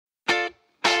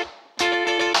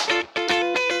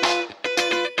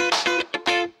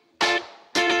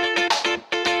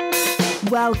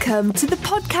welcome to the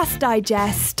Podcast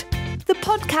Digest, the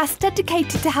podcast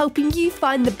dedicated to helping you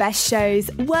find the best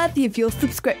shows worthy of your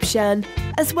subscription,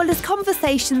 as well as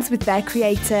conversations with their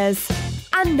creators.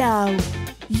 And now,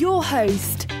 your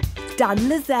host, Dan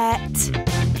Lizette.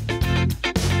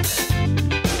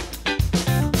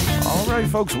 All right,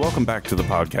 folks, welcome back to the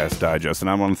Podcast Digest, and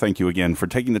I want to thank you again for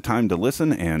taking the time to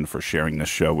listen and for sharing this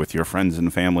show with your friends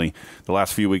and family. The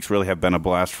last few weeks really have been a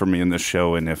blast for me in this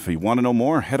show, and if you want to know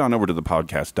more, head on over to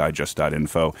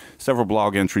thepodcastdigest.info. Several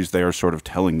blog entries there sort of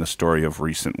telling the story of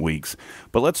recent weeks.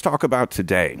 But let's talk about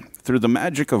today. Through the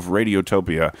magic of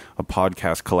Radiotopia, a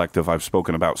podcast collective I've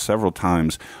spoken about several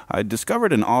times, I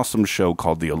discovered an awesome show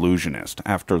called The Allusionist.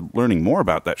 After learning more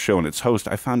about that show and its host,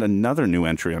 I found another new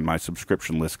entry on my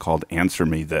subscription list called Answer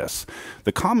Me This.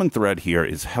 The common thread here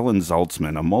is Helen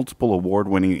Zaltzman, a multiple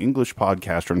award-winning English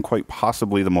podcaster and quite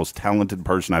possibly the most talented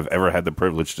person I've ever had the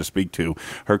privilege to speak to.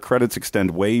 Her credits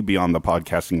extend way beyond the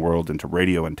podcasting world into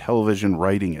radio and television,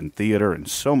 writing and theater, and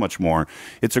so much more.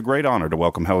 It's a great honor to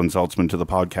welcome Helen Zaltzman to the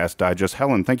Podcast Digest.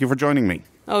 Helen, thank you for joining me.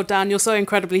 Oh, Dan, you're so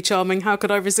incredibly charming. How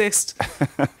could I resist?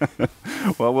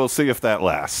 Well, we'll see if that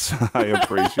lasts. I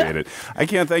appreciate it. I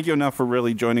can't thank you enough for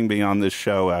really joining me on this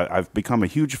show. I've become a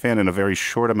huge fan in a very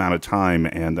short amount of time,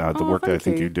 and the work that I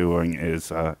think you're doing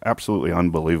is absolutely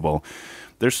unbelievable.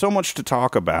 There's so much to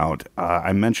talk about.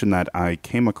 I mentioned that I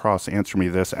came across Answer Me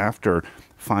This after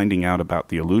finding out about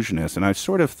The Allusionist, and I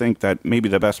sort of think that maybe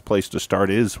the best place to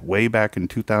start is way back in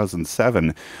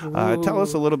 2007. Tell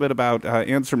us a little bit about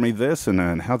Answer Me This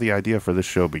and how the idea for this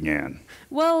show began.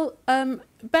 Well,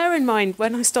 bear in mind,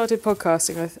 when I started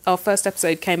podcasting, our first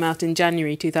episode came out in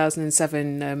January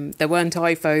 2007. There weren't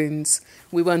iPhones,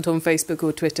 we weren't on Facebook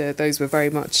or Twitter. Those were very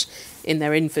much in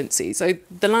their infancy. So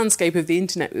the landscape of the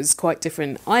internet was quite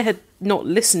different. I had not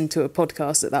listened to a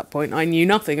podcast at that point. I knew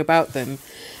nothing about them.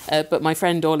 But my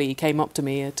friend Ollie came up to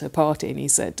me at a party and he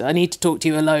said, "I need to talk to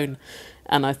you alone."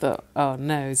 And I thought, oh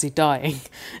no, is he dying?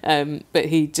 But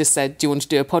he just said, "Do you want to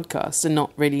do a podcast?" And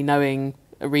not really knowing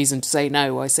a reason to say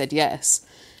no, I said yes.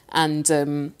 And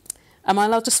am I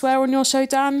allowed to swear on your show,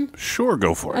 Dan? Sure,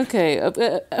 go for it. Okay.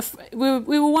 We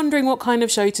were wondering what kind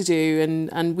of show to do,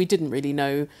 and we didn't really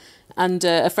know. And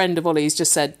a friend of Ollie's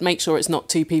just said, make sure it's not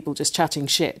two people just chatting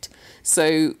shit.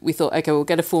 So we thought, okay, we'll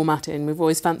get a format in. We've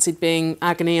always fancied being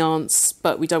agony aunts,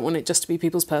 but we don't want it just to be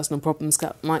people's personal problems.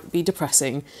 That might be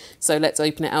depressing. So let's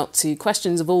open it out to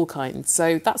questions of all kinds.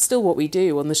 So that's still what we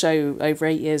do on the show over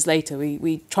 8 years later.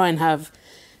 We try and have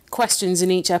questions in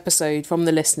each episode from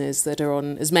the listeners that are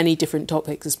on as many different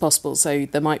topics as possible. So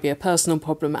there might be a personal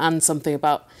problem and something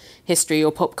about history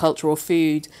or pop culture or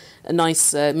food, a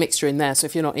nice mixture in there. So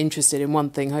if you're not interested in one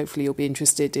thing, hopefully you'll be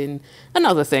interested in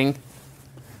another thing.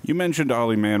 You mentioned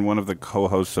Ollie Mann, one of the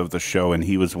co-hosts of the show, and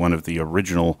he was one of the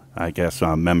original, I guess,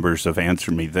 members of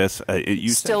Answer Me This.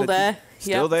 Still there.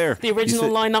 Still there. The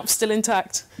original lineup still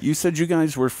intact. You said you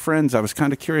guys were friends. I was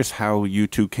kind of curious how you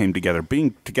two came together.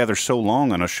 Being together so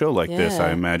long on a show like this,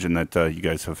 I imagine that you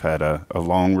guys have had a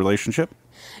long relationship.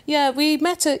 Yeah, we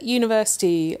met at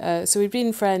university. So we'd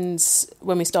been friends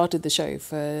when we started the show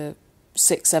for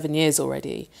 6-7 years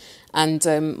already. And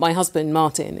my husband,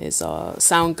 Martin, is our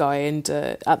sound guy. And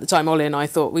at the time, Ollie and I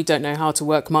thought we don't know how to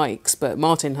work mics, but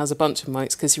Martin has a bunch of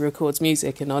mics because he records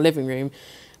music in our living room,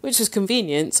 which was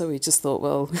convenient. So we just thought,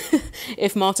 well,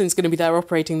 if Martin's going to be there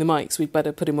operating the mics, we'd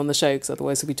better put him on the show because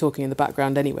otherwise he'll be talking in the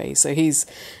background anyway. So he's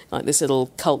like this little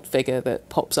cult figure that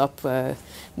pops up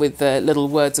with little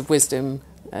words of wisdom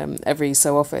every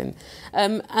so often.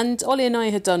 And Ollie and I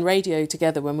had done radio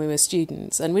together when we were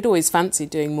students, and we'd always fancied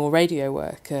doing more radio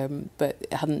work, but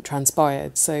it hadn't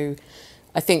transpired. So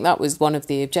I think that was one of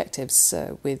the objectives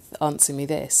with Answer Me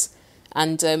This.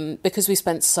 And because we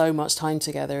spent so much time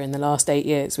together in the last 8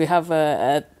 years, we have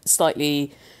a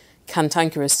slightly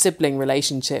cantankerous sibling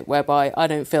relationship whereby I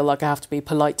don't feel like I have to be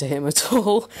polite to him at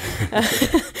all.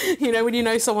 When you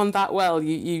know someone that well,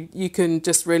 you can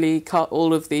just really cut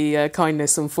all of the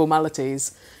kindness and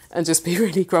formalities and just be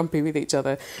really grumpy with each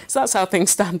other. So that's how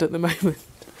things stand at the moment.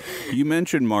 You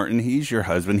mentioned Martin. He's your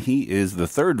husband. He is the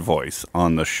third voice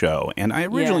on the show. And I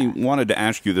originally wanted to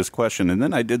ask you this question, and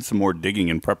then I did some more digging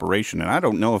in preparation, and I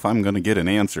don't know if I'm going to get an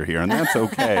answer here, and that's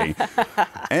okay.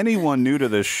 Anyone new to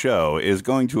this show is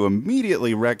going to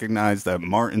immediately recognize that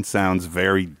Martin sounds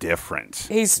very different.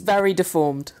 He's very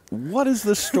deformed. What is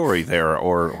the story there,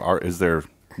 or is there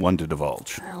one to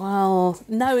divulge? Well,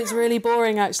 no, it's really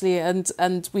boring, actually,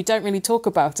 and we don't really talk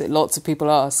about it. Lots of people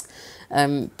ask.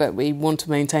 But we want to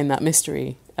maintain that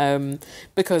mystery.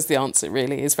 because the answer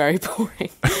really is very boring.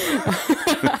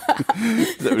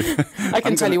 I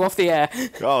can tell you off the air.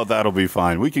 Oh, that'll be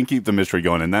fine. We can keep the mystery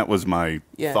going. And that was my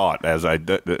thought. As I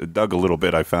dug a little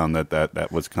bit, I found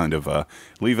that was kind of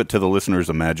leave it to the listener's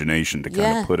imagination to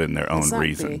kind of put in their own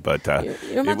reason. But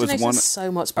your it was one.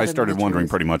 So much better I started wondering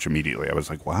pretty much immediately. I was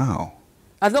like, wow.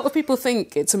 A lot of people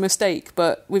think it's a mistake,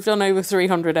 but we've done over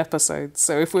 300 episodes.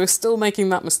 So if we're still making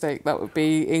that mistake, that would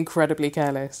be incredibly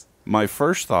careless. My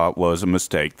first thought was a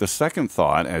mistake. The second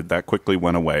thought, that quickly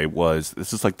went away, was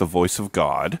this is like the voice of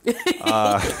God.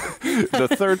 The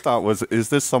third thought was, is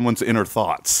this someone's inner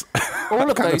thoughts?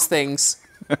 All of those things.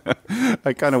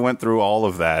 I kind of went through all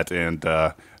of that and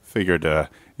figured,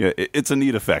 it's a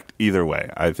neat effect. Either way,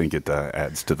 I think it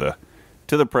adds to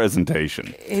the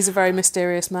presentation. He's a very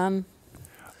mysterious man.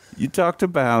 You talked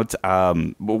about,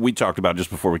 we talked about just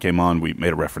before we came on, we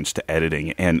made a reference to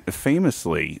editing, and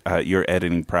famously, your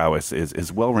editing prowess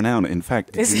is well-renowned. In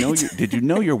fact, did you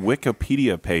know your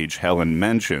Wikipedia page, Helen,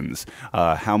 mentions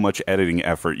how much editing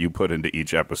effort you put into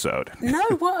each episode? No,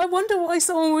 I wonder why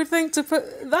someone would think to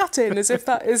put that in, as if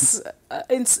that is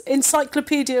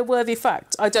encyclopedia-worthy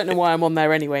fact. I don't know why I'm on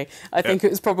there anyway. I think it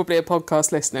was probably a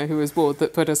podcast listener who was bored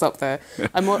that put us up there.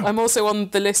 I'm also on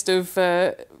the list of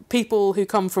people who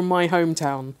come from my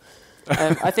hometown.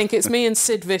 I think it's me and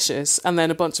Sid Vicious, and then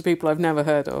a bunch of people I've never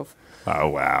heard of. Oh,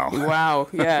 wow. Wow,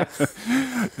 yeah.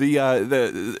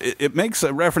 It makes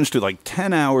a reference to like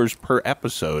 10 hours per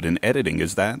episode in editing.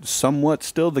 Is that somewhat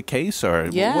still the case? Or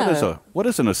what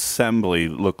does an assembly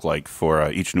look like for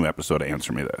each new episode?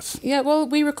 Answer me this. Yeah, well,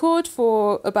 we record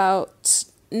for about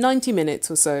 90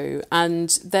 minutes or so,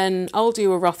 and then I'll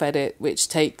do a rough edit, which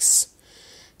takes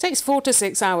 4 to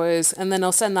 6 hours, and then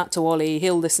I'll send that to Ollie.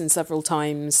 He'll listen several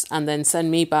times and then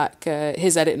send me back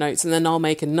his edit notes, and then I'll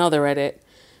make another edit.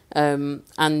 So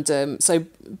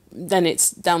then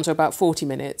it's down to about 40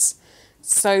 minutes.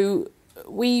 So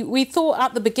we thought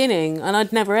at the beginning, and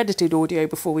I'd never edited audio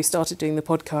before we started doing the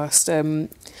podcast,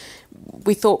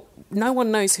 we thought no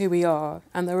one knows who we are,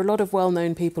 and there are a lot of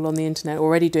well-known people on the internet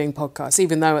already doing podcasts,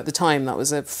 even though at the time that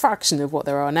was a fraction of what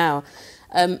there are now.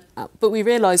 But we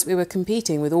realised we were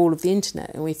competing with all of the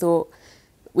internet, and we thought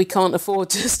we can't afford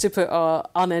just to put our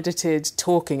unedited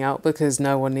talking out because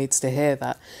no one needs to hear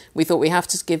that. We thought we have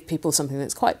to give people something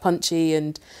that's quite punchy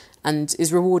and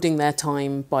is rewarding their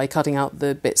time by cutting out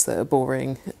the bits that are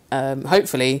boring.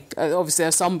 Hopefully, obviously there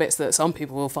are some bits that some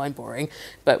people will find boring,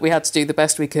 but we had to do the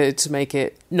best we could to make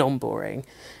it non-boring.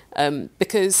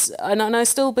 Because, and I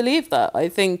still believe that, I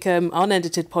think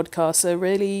unedited podcasts are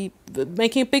really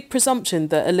making a big presumption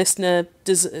that a listener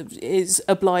is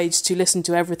obliged to listen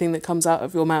to everything that comes out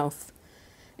of your mouth.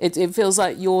 It feels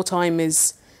like your time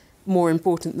is more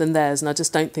important than theirs, and I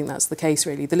just don't think that's the case,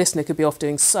 really. The listener could be off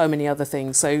doing so many other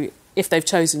things, so if they've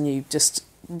chosen you, just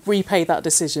repay that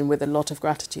decision with a lot of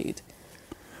gratitude.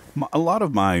 A lot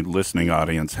of my listening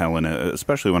audience, Helen,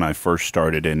 especially when I first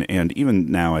started, and even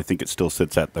now I think it still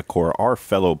sits at the core, are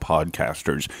fellow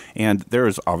podcasters. And there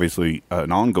is obviously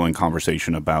an ongoing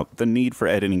conversation about the need for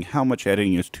editing, how much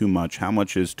editing is too much, how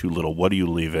much is too little, what do you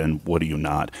leave in, what do you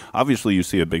not. Obviously, you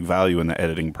see a big value in the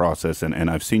editing process, and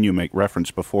I've seen you make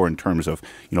reference before in terms of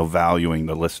valuing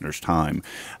the listener's time.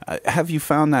 Have you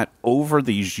found that over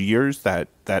these years that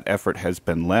effort has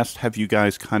been less? Have you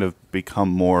guys kind of become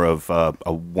more of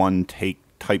a one-take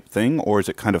type thing, or is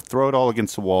it kind of throw it all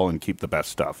against the wall and keep the best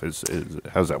stuff? How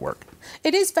does that work?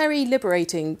 It is very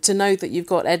liberating to know that you've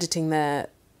got editing there,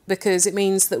 because it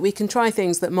means that we can try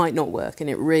things that might not work, and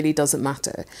it really doesn't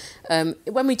matter.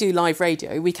 When we do live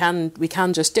radio, we can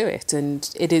just do it,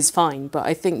 and it is fine. But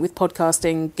I think with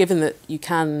podcasting, given that you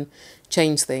can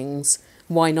change things,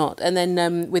 why not? And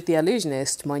then with The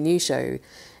Allusionist, my new show,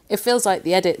 it feels like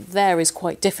the edit there is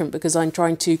quite different because I'm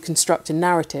trying to construct a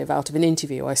narrative out of an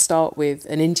interview. I start with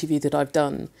an interview that I've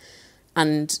done,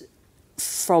 and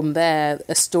from there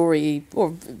a story,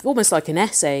 or almost like an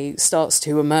essay, starts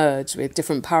to emerge with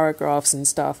different paragraphs and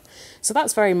stuff. So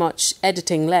that's very much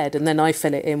editing led, and then I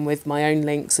fill it in with my own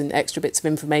links and extra bits of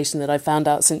information that I found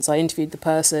out since I interviewed the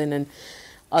person and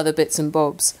other bits and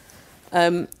bobs.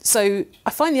 So I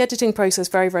find the editing process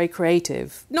very, very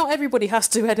creative. Not everybody has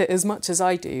to edit as much as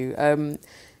I do,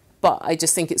 but I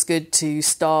just think it's good to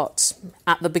start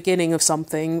at the beginning of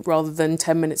something rather than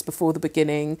 10 minutes before the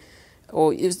beginning.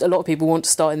 Or a lot of people want to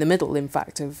start in the middle, in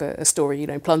fact, of a story,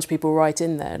 plunge people right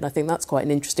in there. And I think that's quite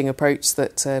an interesting approach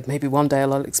that maybe one day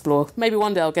I'll explore. Maybe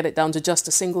one day I'll get it down to just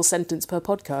a single sentence per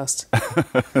podcast.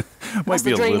 Might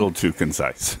be a little too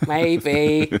concise.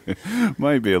 Maybe.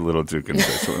 Might be a little too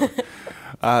concise.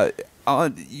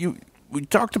 We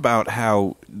talked about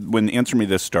how when Answer Me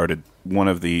This started one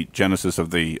of the genesis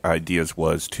of the ideas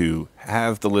was to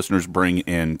have the listeners bring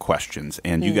in questions,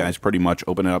 and you guys pretty much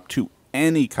open it up to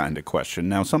any kind of question.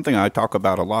 Now, something I talk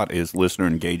about a lot is listener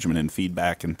engagement and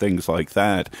feedback and things like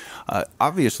that.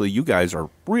 Obviously, you guys are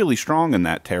really strong in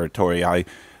that territory. I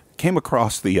came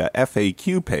across the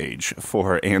FAQ page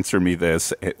for Answer Me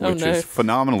This, which is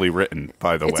phenomenally written,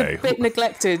 by the way. It's a bit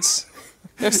neglected.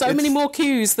 There's so many more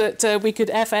cues that we could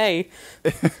FA.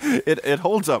 It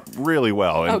holds up really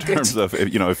well in terms of,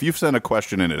 if you've sent a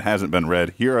question and it hasn't been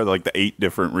read, here are like the 8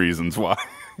 different reasons why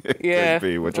it could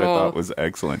be, which I thought was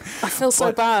excellent. I feel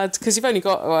so bad because you've only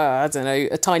got,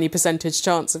 a tiny percentage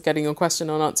chance of getting your question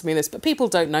on Answer Me This. But people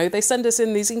don't know. They send us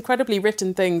in these incredibly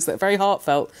written things that are very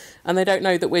heartfelt, and they don't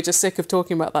know that we're just sick of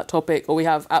talking about that topic, or we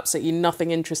have absolutely nothing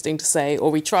interesting to say,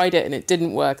 or we tried it and it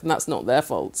didn't work, and that's not their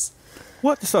faults.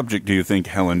 What subject do you think,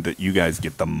 Helen, that you guys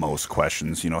get the most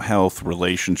questions? Health,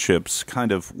 relationships,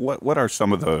 kind of what are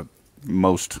some of the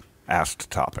most asked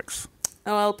topics?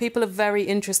 Well, people are very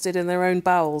interested in their own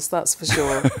bowels, that's for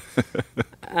sure.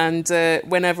 And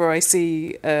whenever I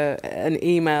see an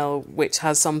email which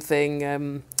has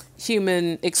something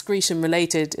human excretion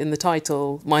related in the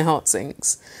title, my heart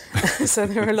sinks. So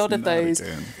there are a lot of those.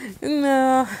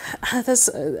 No,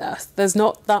 there's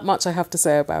not that much I have to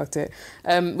say about it.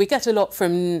 We get a lot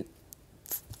from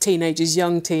teenagers,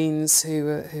 young teens who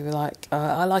are like,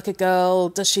 I like a girl,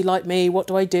 does she like me, what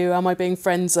do I do, am I being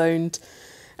friend zoned?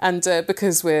 And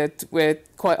because we're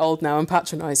quite old now and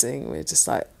patronising, we're just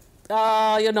like,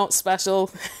 you're not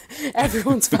special.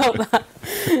 Everyone's felt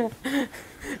that.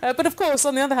 But of course,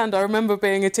 on the other hand, I remember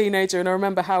being a teenager and I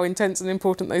remember how intense and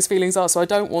important those feelings are. So I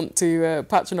don't want to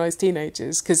patronise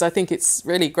teenagers, because I think it's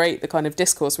really great, the kind of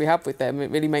discourse we have with them.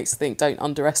 It really makes you think, don't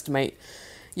underestimate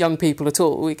young people at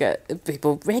all. We get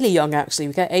people really young, actually.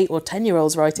 We get 8 or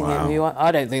 10-years writing in who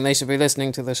I don't think they should be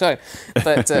listening to the show.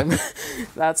 But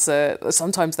that's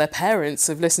sometimes their parents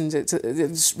have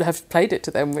have played it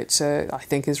to them, which I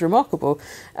think is remarkable.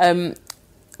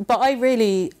 But I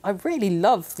really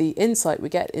love the insight we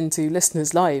get into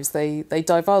listeners' lives. They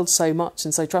divulge so much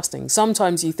and so trusting.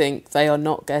 Sometimes you think they are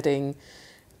not getting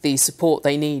the support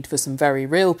they need for some very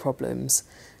real problems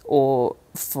or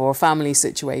for a family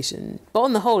situation. But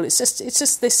on the whole, it's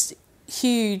just this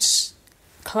huge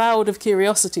cloud of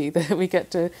curiosity that we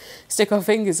get to stick our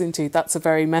fingers into. That's a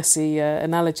very messy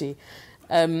analogy.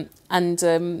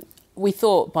 We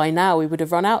thought by now we would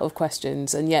have run out of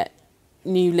questions, and yet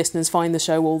new listeners find the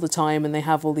show all the time and they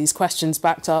have all these questions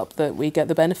backed up that we get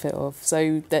the benefit of.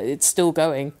 So that it's still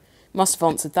going. Must have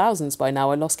answered thousands by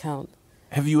now. I lost count.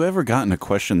 Have you ever gotten a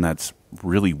question that's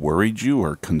really worried you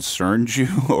or concerned you,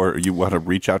 or you want to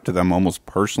reach out to them almost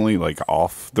personally, like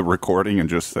off the recording, and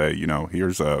just say,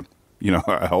 here's a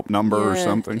help number or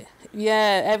something?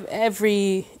 Yeah,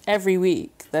 every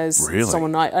week there's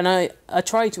someone, I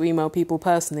try to email people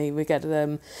personally. We get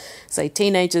say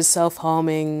teenagers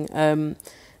self-harming,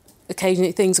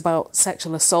 occasionally things about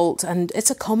sexual assault, and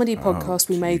it's a comedy podcast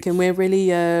we make, and we're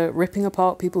really ripping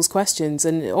apart people's questions,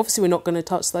 and obviously we're not going to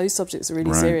touch those subjects. Are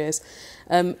really serious,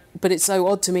 but it's so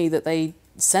odd to me that they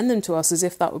send them to us as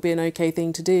if that would be an okay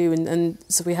thing to do. And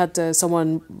so we had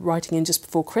someone writing in just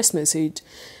before Christmas who'd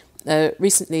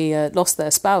recently lost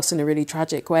their spouse in a really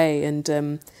tragic way,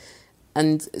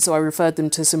 and so I referred them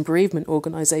to some bereavement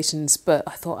organisations, but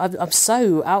I thought, I'm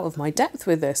so out of my depth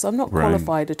with this. I'm not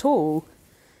qualified at all.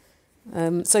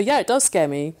 So yeah, it does scare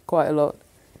me quite a lot.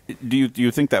 Do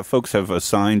you think that folks have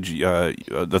assigned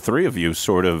the three of you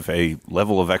sort of a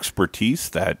level of expertise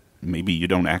that maybe you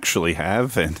don't actually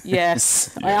have? And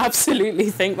yes, I absolutely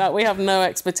think that. We have no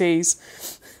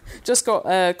expertise. Just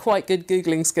got quite good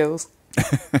Googling skills.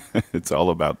 It's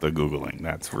all about the Googling,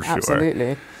 that's for sure.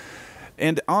 Absolutely.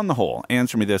 And on the whole,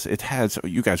 Answer Me This,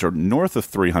 you guys are north of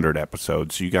 300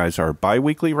 episodes. You guys are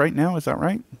bi-weekly right now, is that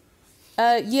right?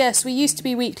 Yes, we used to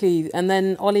be weekly, and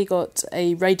then Ollie got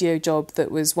a radio job that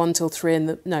was 1 till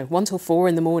 4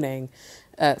 in the morning,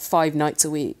 5 nights a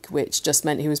week, which just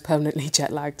meant he was permanently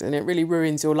jet lagged, and it really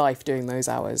ruins your life doing those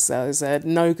hours. There's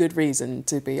no good reason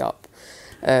to be up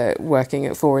working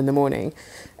at 4 in the morning.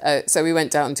 So we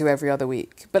went down to every other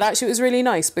week. But actually it was really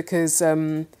nice because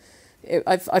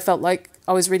I felt like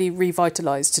I was really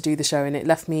revitalised to do the show, and it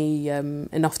left me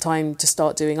enough time to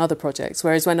start doing other projects.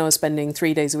 Whereas when I was spending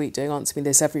 3 days a week doing Answer Me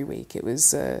This every week, it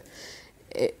was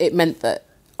it meant that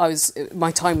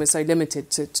my time was so limited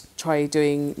to try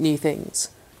doing new things.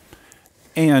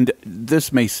 And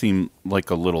this may seem like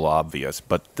a little obvious,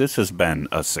 but this has been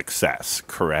a success,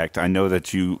 correct? I know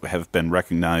that you have been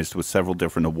recognized with several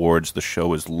different awards. The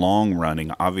show is long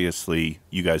running. Obviously,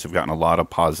 you guys have gotten a lot of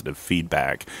positive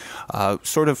feedback.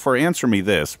 Sort of for Answer Me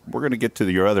This, we're going to get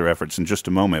to your other efforts in just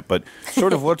a moment, but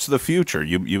sort of what's the future?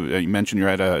 You mentioned you're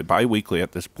at a bi-weekly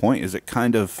at this point. Is it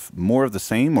kind of more of the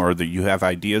same, or that you have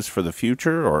ideas for the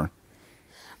future, or?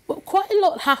 Well, quite a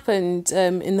lot happened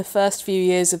in the first few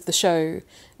years of the show.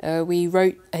 We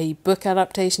wrote a book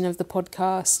adaptation of the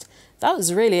podcast. That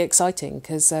was really exciting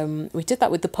because we did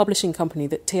that with the publishing company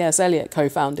that T.S. Eliot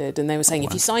co-founded, and they were saying,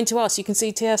 if you sign to us, you can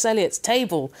see T.S. Eliot's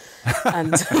table.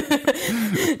 And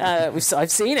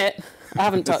I've seen it. I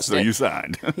haven't touched it. So you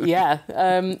signed. Yeah.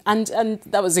 And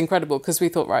that was incredible because we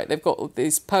thought, right, they've got all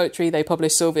this poetry, they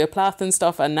published Sylvia Plath and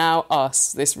stuff, and now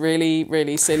us, this really,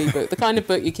 really silly book, the kind of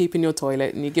book you keep in your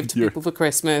toilet and you give to people for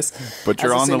Christmas. But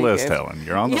you're on the list, gift. Helen.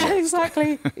 You're on the list. Yeah,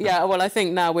 exactly. Yeah, well, I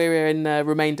think now we're in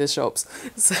remainder shops.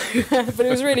 So, but it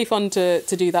was really fun to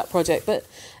do that project. But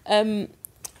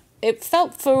it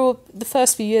felt for the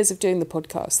first few years of doing the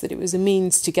podcast that it was a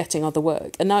means to getting other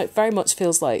work, and now it very much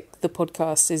feels like the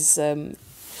podcast is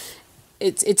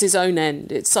it's its own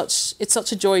end. It's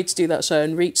such a joy to do that show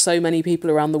and reach so many people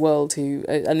around the world who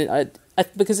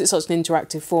because it's such an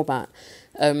interactive format.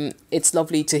 It's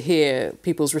lovely to hear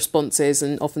people's responses,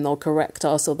 and often they'll correct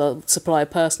us or they'll supply a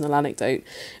personal anecdote.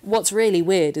 What's really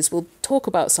weird is we'll talk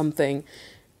about something,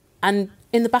 and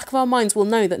in the back of our minds, we'll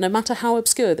know that no matter how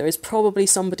obscure, there is probably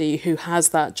somebody who has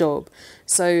that job.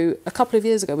 So a couple of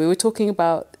years ago, we were talking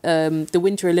about the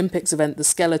Winter Olympics event, the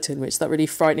Skeleton, which is that really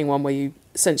frightening one where you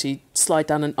essentially slide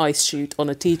down an ice chute on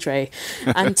a tea tray.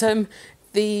 And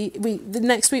the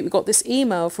next week we got this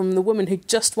email from the woman who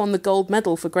just won the gold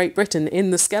medal for Great Britain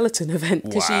in the Skeleton event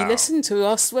because she listened to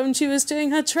us when she was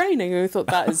doing her training, and we thought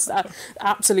that is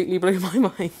absolutely blew my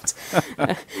mind.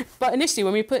 But initially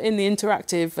when we put in the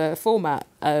interactive format,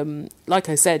 like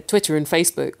I said, Twitter and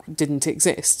Facebook didn't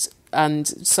exist, and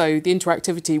so the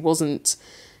interactivity wasn't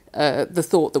the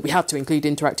thought that we had to include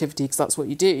interactivity because that's what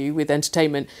you do with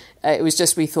entertainment. It was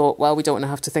just we thought, well, we don't want to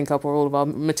have to think up all of our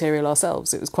material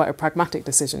ourselves. It was quite a pragmatic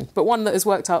decision, but one that has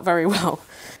worked out very well.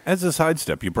 As a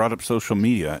sidestep, you brought up social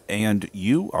media, and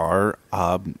you are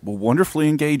wonderfully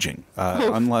engaging.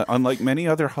 Unlike many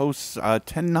other hosts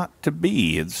tend not to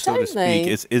be, so to speak.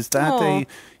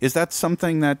 Is that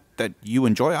something that you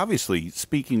enjoy? Obviously,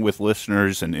 speaking with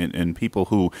listeners and people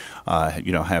who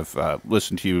have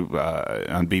listened to you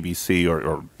on BBC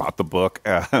or bought the book,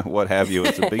 what have you,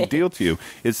 it's a big deal to you.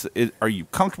 Are you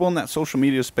comfortable in that social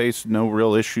media space? No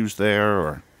real issues there,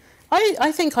 or?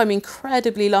 I think I'm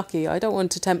incredibly lucky. I don't want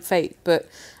to tempt fate, but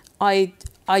I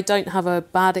don't have a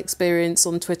bad experience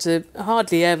on Twitter.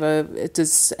 Hardly ever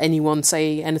does anyone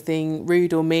say anything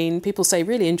rude or mean. People say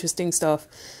really interesting stuff,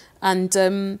 and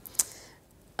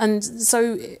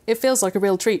so it feels like a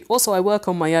real treat. Also, I work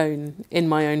on my own in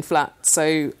my own flat,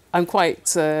 so I'm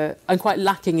quite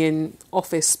lacking in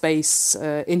office space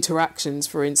interactions,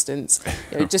 for instance.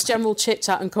 Just general chit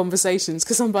chat and conversations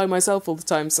because I'm by myself all the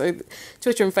time. So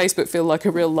Twitter and Facebook feel like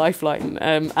a real lifeline.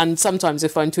 And sometimes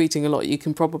if I'm tweeting a lot, you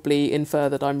can probably infer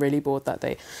that I'm really bored that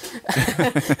day.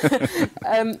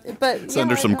 But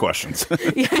under some questions.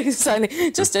 Yeah,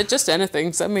 exactly. Just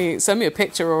anything. Send me a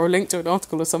picture or a link to an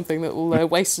article or something that will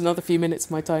waste another few minutes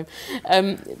of my time.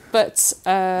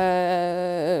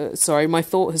 Sorry, my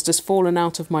thought has just fallen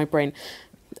out of my brain.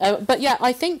 But yeah,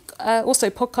 I think also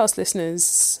podcast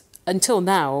listeners, until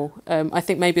now, I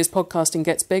think maybe as podcasting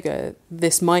gets bigger,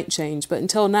 this might change. But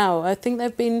until now, I think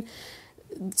they've been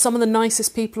some of the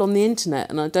nicest people on the internet.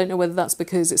 And I don't know whether that's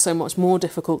because it's so much more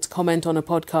difficult to comment on a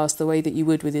podcast the way that you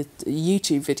would with a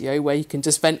YouTube video, where you can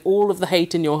just vent all of the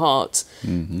hate in your heart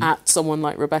at someone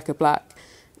like Rebecca Black.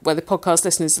 Where the podcast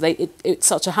listeners, it's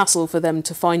such a hassle for them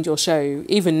to find your show,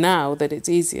 even now that it's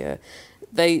easier.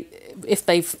 If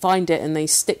they find it and they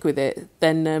stick with it,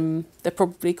 then they're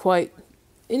probably quite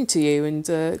into you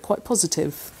and quite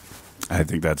positive. I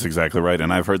think that's exactly right.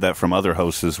 And I've heard that from other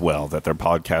hosts as well, that their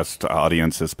podcast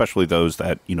audience, especially those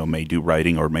that, may do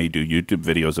writing or may do YouTube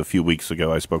videos. A few weeks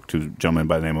ago, I spoke to a gentleman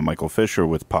by the name of Michael Fisher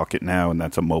with Pocket Now, and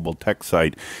that's a mobile tech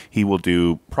site. He will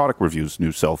do product reviews,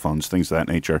 new cell phones, things of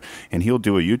that nature. And he'll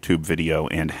do a YouTube video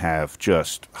and have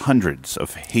just hundreds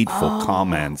of hateful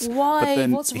comments. Why? But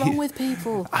then what's wrong with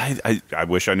people? I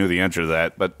wish I knew the answer to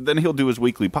that. But then he'll do his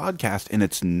weekly podcast, and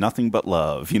it's nothing but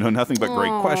love. Nothing but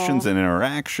great questions and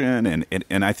interaction.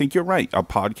 And I think you're right. A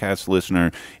podcast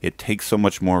listener, it takes so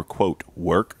much more, quote,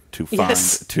 work to find,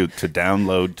 to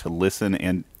download, to listen.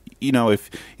 And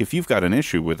if you've got an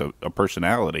issue with a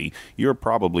personality, you're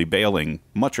probably bailing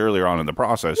much earlier on in the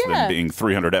process than being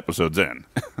 300 episodes in.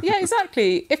 Yeah,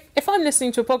 exactly. If I'm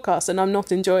listening to a podcast and I'm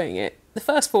not enjoying it, the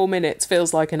first 4 minutes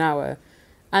feels like an hour.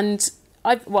 And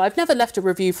I've never left a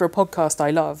review for a podcast I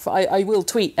love. I will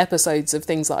tweet episodes of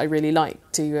things that I really like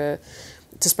to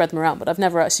spread them around, but I've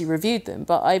never actually reviewed them.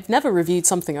 But I've never reviewed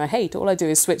something I hate. All I do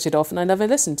is switch it off and I never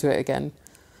listen to it again.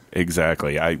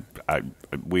 Exactly.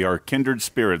 We are kindred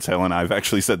spirits, Helen. I've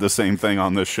actually said the same thing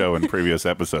on this show in previous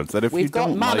episodes. That if you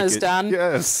don't like it, Dan.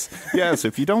 Yes.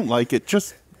 If you don't like it,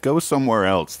 just go somewhere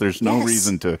else. There's no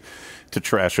reason to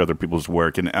trash other people's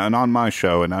work. And on my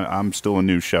show, and I'm still a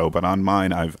new show, but on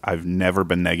mine, I've never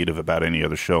been negative about any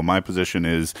other show. My position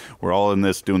is we're all in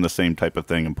this doing the same type of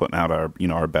thing and putting out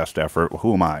our best effort.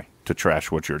 Who am I to trash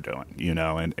what you're doing?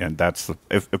 And that's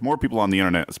if more people on the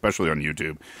internet, especially on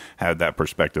YouTube, had that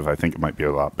perspective, I think it might be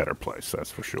a lot better place.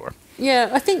 That's for sure. Yeah,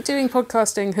 I think doing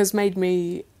podcasting has made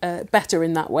me better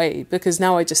in that way, because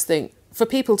now I just think for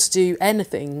people to do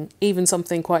anything, even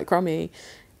something quite crummy,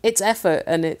 it's effort,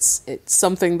 and it's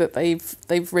something that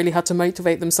they've really had to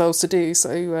motivate themselves to do.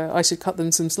 So I should cut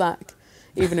them some slack,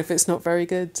 even if it's not very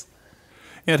good.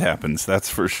 It happens, that's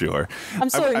for sure.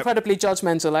 I'm so incredibly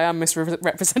judgmental. I am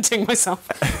misrepresenting myself.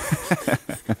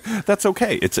 That's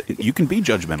okay. You can be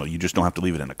judgmental. You just don't have to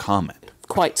leave it in a comment.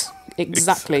 Quite.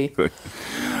 Exactly.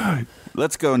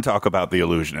 Let's go and talk about The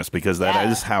Allusionist, because that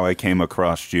is how I came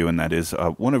across you, and that is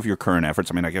one of your current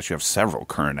efforts. I mean, I guess you have several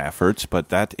current efforts, but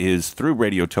that is through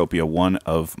Radiotopia, one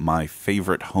of my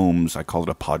favorite homes. I call it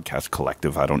a podcast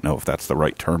collective. I don't know if that's the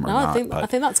right term or not. I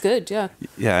think that's good, yeah.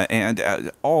 Yeah,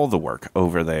 and all the work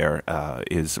over there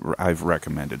is, I've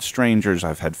recommended Strangers.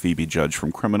 I've had Phoebe Judge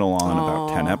from Criminal on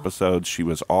about 10 episodes. She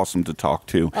was awesome to talk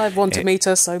to. I've wanted to meet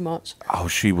her so much. Oh,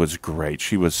 she was great.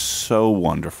 She was so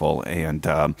wonderful,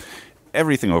 and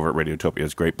everything over at Radiotopia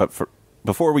is great, but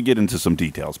before we get into some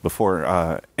details,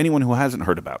 before anyone who hasn't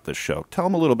heard about this show, tell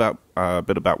them a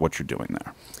bit about what you're doing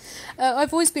there.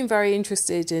 I've always been very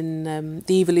interested in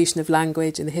the evolution of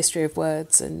language and the history of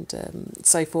words and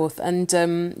so forth, and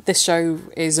this show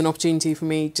is an opportunity for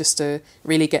me just to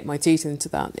really get my teeth into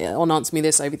that. On Answer Me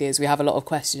This over the years, we have a lot of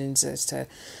questions as to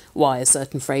why a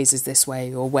certain phrase is this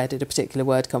way, or where did a particular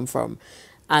word come from,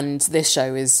 and this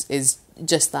show is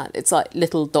just that. It's like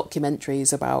little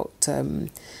documentaries about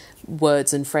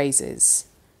words and phrases,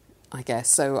 I guess.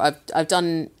 So I've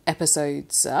done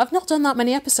episodes. I've not done that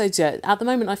many episodes yet. At the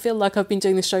moment, I feel like I've been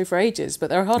doing this show for ages, but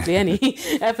there are hardly any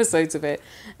episodes of it.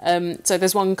 So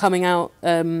there's one coming out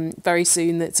very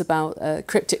soon that's about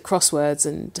cryptic crosswords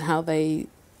and how they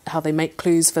make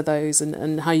clues for those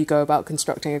and how you go about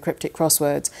constructing a cryptic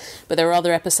crossword. But there are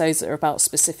other episodes that are about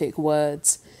specific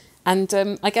words. And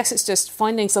I guess it's just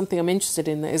finding something I'm interested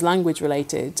in that is language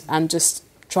related, and just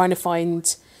trying to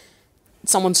find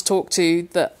someone to talk to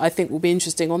that I think will be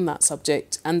interesting on that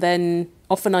subject. And then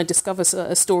often I discover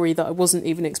a story that I wasn't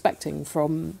even expecting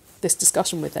from this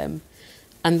discussion with them,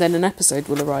 and then an episode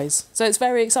will arise. So it's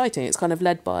very exciting. It's kind of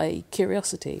led by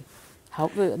curiosity. How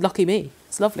lucky me.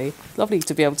 It's lovely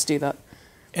to be able to do that.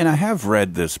 And I have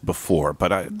read this before,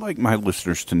 but I'd like my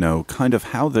listeners to know kind of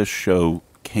how this show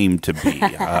came to be.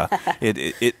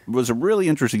 It was a really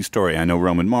interesting story. I know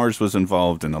Roman Mars was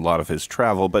involved in a lot of his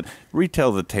travel, but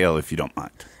retell the tale if you don't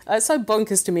mind. It's so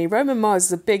bonkers to me. Roman Mars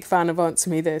is a big fan of Answer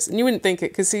Me This, and you wouldn't think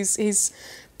it, because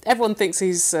everyone thinks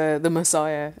he's the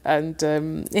Messiah, and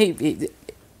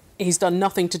he's done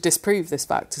nothing to disprove this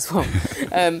fact as well.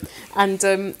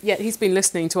 Yet he's been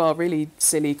listening to our really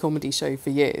silly comedy show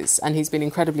for years, and he's been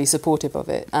incredibly supportive of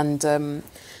it. And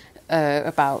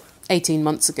about 18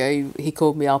 months ago, he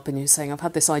called me up and he was saying, I've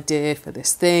had this idea for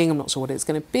this thing. I'm not sure what it's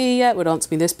going to be yet. Would Answer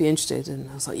Me This be interested? And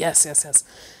I was like, yes.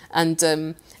 And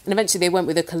eventually they went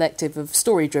with a collective of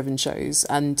story-driven shows.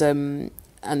 And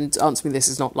Answer Me This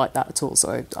is not like that at all,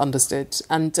 so I understood.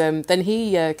 And then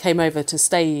he came over to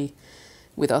stay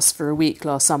with us for a week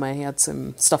last summer. He had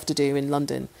some stuff to do in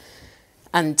London.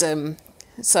 And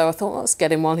so I thought, let's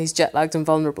get him while he's jet-lagged and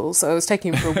vulnerable. So I was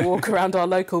taking him for a walk around our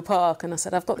local park, and I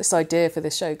said, I've got this idea for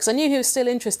this show. Because I knew he was still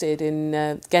interested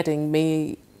in getting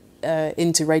me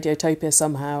into Radiotopia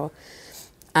somehow.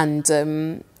 And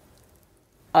so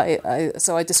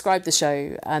I described the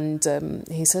show, and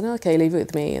he said, okay, leave it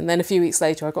with me. And then a few weeks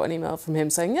later, I got an email from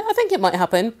him saying, yeah, I think it might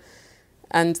happen.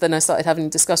 And then I started having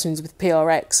discussions with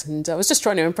PRX, and I was just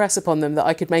trying to impress upon them that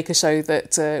I could make a show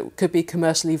that could be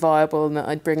commercially viable and that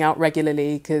I'd bring out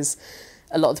regularly, because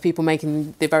a lot of the people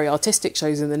making the very artistic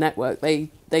shows in the network, they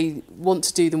want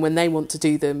to do them when they want to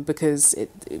do them, because it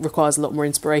requires a lot more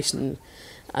inspiration.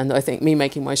 And I think me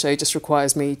making my show just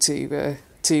requires me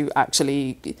to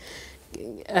actually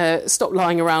stop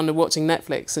lying around and watching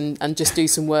Netflix and just do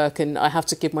some work, and I have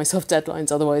to give myself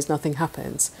deadlines, otherwise nothing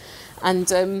happens. And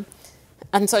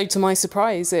so to my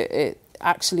surprise, it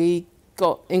actually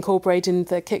got incorporated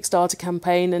into the Kickstarter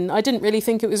campaign, and I didn't really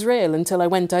think it was real until I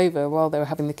went over while they were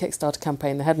having the Kickstarter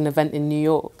campaign. They had an event in New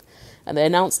York and they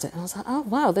announced it, and I was like, oh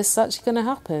wow, this is actually going to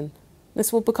happen.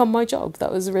 This will become my job.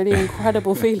 That was a really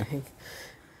incredible feeling.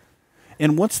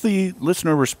 And what's the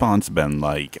listener response been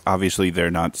like? Obviously,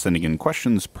 they're not sending in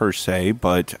questions per se,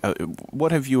 but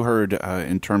what have you heard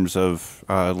in terms of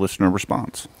listener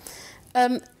response?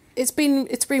 It's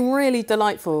been really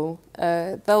delightful.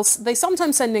 They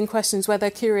sometimes send in questions where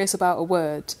they're curious about a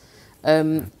word.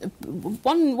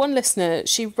 One listener,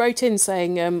 she wrote in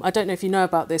saying, I don't know if you know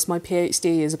about this, my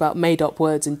PhD is about made-up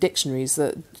words in dictionaries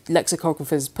that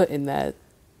lexicographers put in there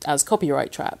as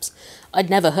copyright traps. I'd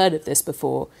never heard of this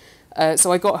before,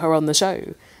 so I got her on the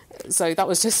show. So that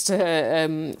was just a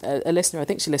listener. I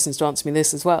think she listens to Answer Me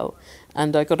This as well,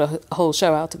 and I got a whole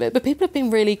show out of it. But people have been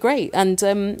really great, and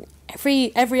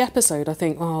every episode I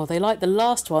think, oh, they like the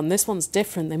last one, this one's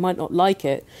different, they might not like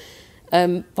it,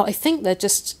 but I think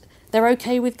they're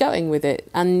okay with going with it,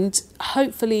 and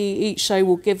hopefully each show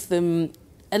will give them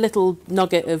a little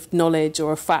nugget of knowledge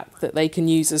or a fact that they can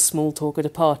use as small talk at a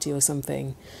party or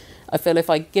something. I feel if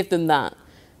I give them that,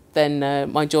 then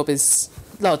my job is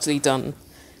largely done.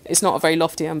 It's not a very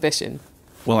lofty ambition.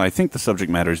 Well, I think the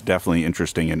subject matter is definitely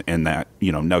interesting in that,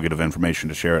 nugget of information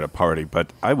to share at a party.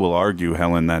 But I will argue,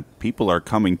 Helen, that people are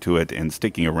coming to it and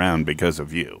sticking around because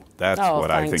of you. That's what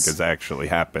thanks. I think is actually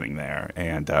happening there.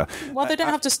 And well, they don't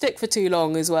have to stick for too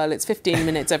long as well. It's 15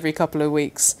 minutes every couple of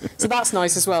weeks. So that's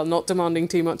nice as well, not demanding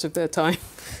too much of their time.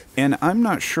 And I'm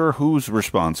not sure who's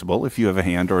responsible, if you have a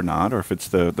hand or not, or if it's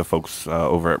the folks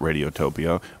over at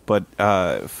Radiotopia. But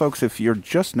folks, if you're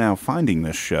just now finding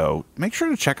this show, make sure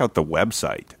to check out the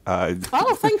website.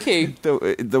 Oh, thank you.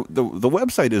 The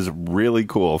website is really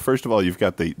cool. First of all, you've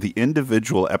got the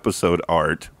individual episode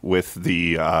art with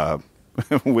the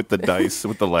with the dice,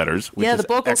 with the letters, which is the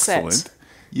Boggle excellent. set.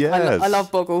 Yes. I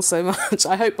love Boggle so much.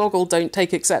 I hope Boggle don't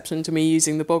take exception to me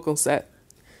using the Boggle set.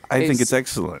 I think it's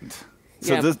excellent.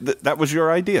 So Yeah. that was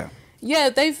your idea? Yeah,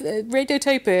 they've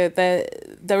Radiotopia.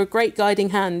 They're a great guiding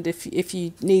hand. If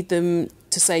you need them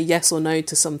to say yes or no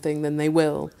to something, then they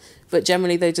will. But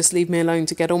generally, they just leave me alone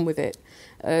to get on with it.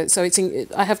 So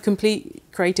I have complete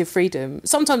creative freedom.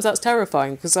 Sometimes that's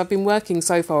terrifying because I've been working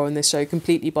so far on this show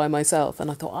completely by myself, and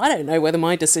I thought, I don't know whether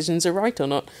my decisions are right or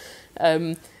not.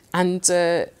 And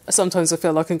sometimes I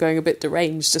feel like I'm going a bit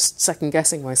deranged, just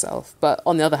second-guessing myself. But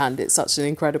on the other hand, it's such an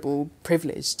incredible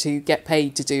privilege to get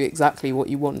paid to do exactly what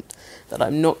you want that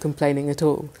I'm not complaining at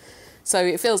all. So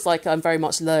it feels like I'm very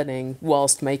much learning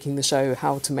whilst making the show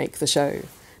how to make the show.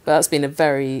 But that's been a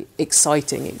very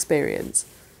exciting experience.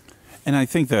 And I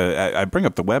think I bring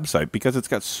up the website because it's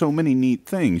got so many neat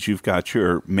things. You've got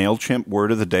your MailChimp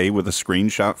word of the day with a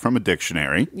screenshot from a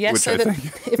dictionary. Yes, which so that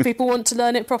if people want to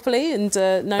learn it properly and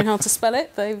know how to spell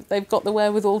it, they've got the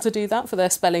wherewithal to do that for their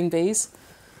spelling bees.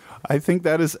 I think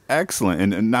that is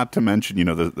excellent. And not to mention,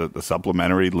 the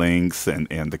supplementary links and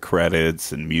the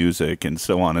credits and music and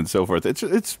so on and so forth.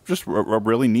 It's just a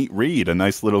really neat read, a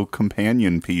nice little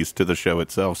companion piece to the show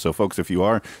itself. So, folks, if you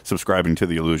are subscribing to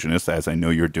The Allusionist, as I know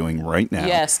you're doing right now.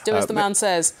 Yes, do as the man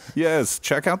says. Yes,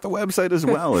 check out the website as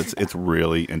well. It's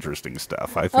really interesting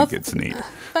stuff. I think it's neat.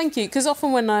 Thank you, because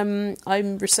often when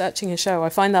I'm researching a show, I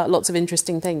find out lots of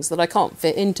interesting things that I can't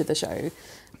fit into the show,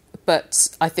 but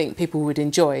I think people would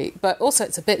enjoy. But also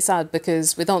it's a bit sad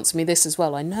because with Answer Me This as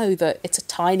well, I know that it's a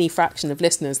tiny fraction of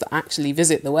listeners that actually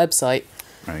visit the website.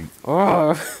 Right.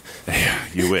 Oh.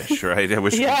 You wish, right? I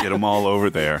wish we could get them all over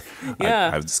there.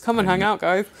 Yeah, just come and hang out,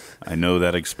 guys. I know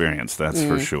that experience, that's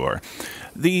for sure.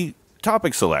 The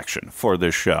topic selection for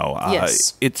this show,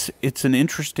 yes. It's an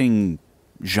interesting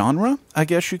genre, I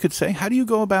guess you could say. How do you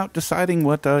go about deciding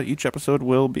what each episode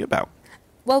will be about?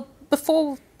 Well,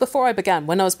 before I began,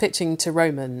 when I was pitching to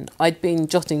Roman, I'd been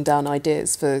jotting down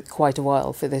ideas for quite a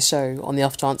while for this show on the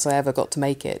off chance I ever got to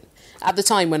make it. At the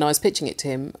time when I was pitching it to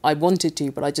him, I wanted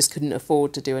to, but I just couldn't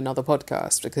afford to do another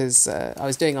podcast because I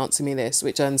was doing Answer Me This,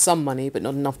 which earns some money but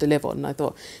not enough to live on. And I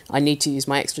thought, I need to use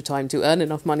my extra time to earn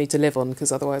enough money to live on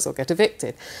because otherwise I'll get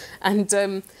evicted. And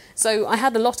so I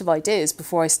had a lot of ideas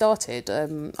before I started.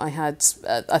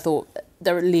 I thought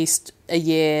there are at least a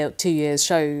year, 2 years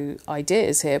show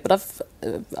ideas here, but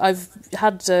I've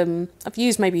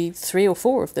used maybe 3 or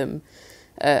 4 of them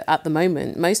at the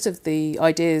moment. Most of the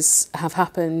ideas have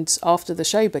happened after the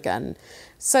show began.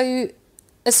 So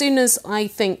as soon as I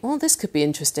think, this could be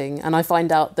interesting, and I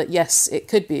find out that yes, it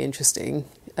could be interesting,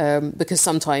 because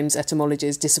sometimes etymology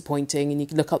is disappointing and you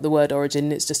can look up the word origin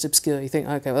and it's just obscure. You think,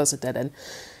 okay, well, that's a dead end.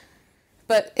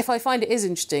 But if I find it is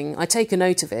interesting, I take a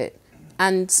note of it.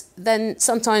 And then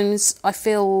sometimes I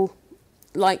feel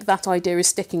like that idea is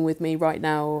sticking with me right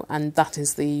now, and that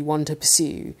is the one to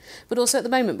pursue. But also at the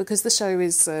moment, because the show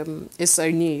is so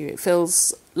new, it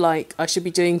feels like I should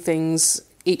be doing things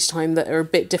each time that are a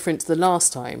bit different to the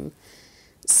last time,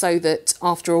 so that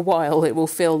after a while it will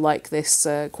feel like this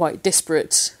quite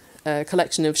disparate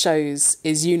collection of shows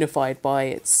is unified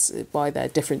by their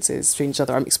differences between each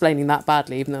other. I'm explaining that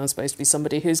badly, even though I'm supposed to be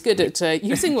somebody who's good at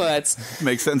using words.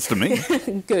 Makes sense to me.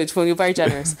 Good. Well, you're very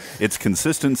generous. Its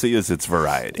consistency is its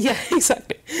variety. Yeah,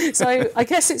 exactly. So I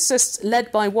guess it's just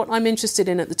led by what I'm interested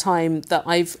in at the time that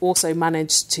I've also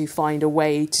managed to find a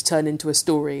way to turn into a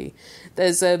story.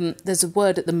 There's a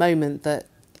word at the moment that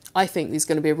I think is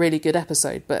going to be a really good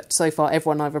episode, but so far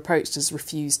everyone I've approached has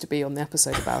refused to be on the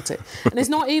episode about it. And it's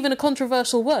not even a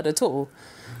controversial word at all.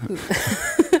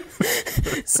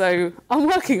 So I'm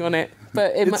working on it,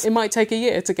 but it might take a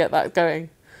year to get that going.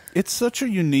 It's such a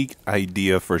unique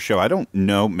idea for a show. I don't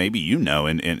know, maybe you know,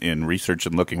 in research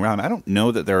and looking around, I don't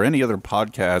know that there are any other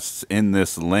podcasts in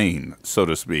this lane, so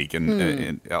to speak,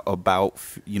 and about,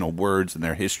 words and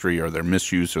their history or their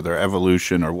misuse or their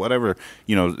evolution or whatever,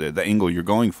 the angle you're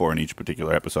going for in each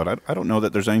particular episode. I don't know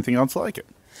that there's anything else like it.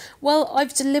 Well,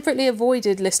 I've deliberately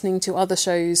avoided listening to other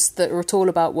shows that are at all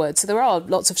about words. So there are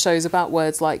lots of shows about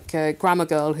words, like Grammar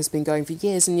Girl, who's been going for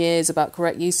years and years about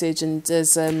correct usage, and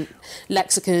there's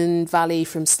Lexicon Valley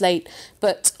from Slate.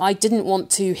 But I didn't want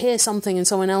to hear something in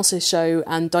someone else's show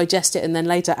and digest it and then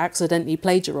later accidentally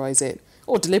plagiarise it.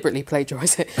 Or deliberately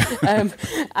plagiarise it.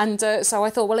 So I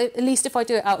thought, well, at least if I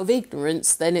do it out of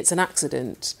ignorance, then it's an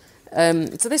accident.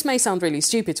 So this may sound really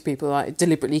stupid to people, like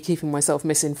deliberately keeping myself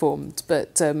misinformed,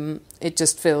 but it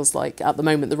just feels like at the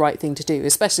moment the right thing to do,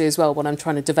 especially as well when I'm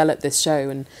trying to develop this show.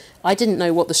 And I didn't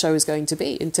know what the show was going to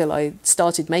be until I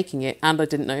started making it, and I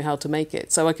didn't know how to make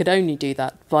it. So I could only do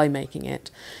that by making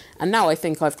it. And now I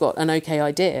think I've got an okay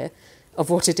idea of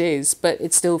what it is, but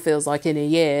it still feels like in a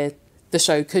year the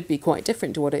show could be quite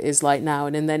different to what it is like now.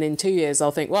 And then in 2 years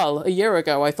I'll think, well, a year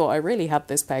ago I thought I really had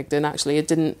this pegged, and actually it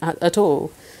didn't at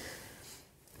all.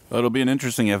 Well, it'll be an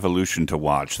interesting evolution to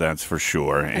watch, that's for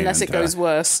sure. Unless it goes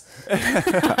worse.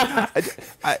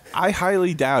 I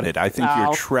highly doubt it. I think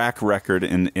your track record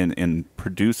in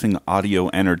producing audio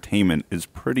entertainment is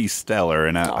pretty stellar,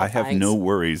 and I have no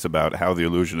worries about how The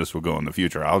Allusionist will go in the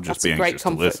future. I'll just be anxious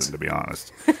to listen, to be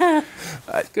honest.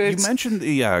 Good. You mentioned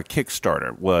the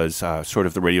Kickstarter was sort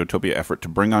of the Radiotopia effort to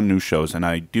bring on new shows, and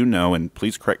I do know, and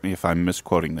please correct me if I'm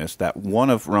misquoting this, that one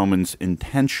of Roman's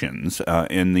intentions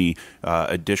in the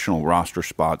additional roster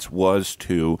spots was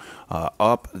to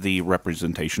up the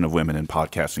representation of women in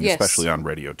podcasting, yes, especially on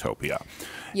Radiotopia.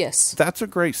 Yes. That's a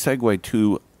great segue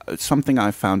to something I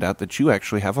found out, that you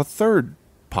actually have a third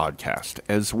podcast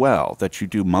as well that you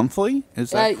do monthly.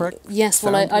 Is that correct? Yes.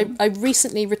 Well, I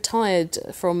recently retired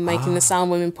from making the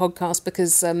Sound Women podcast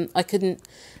because I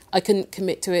couldn't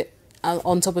commit to it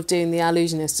on top of doing the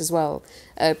Allusionist as well.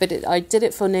 But I did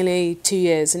it for nearly 2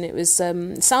 years, and it was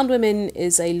Sound Women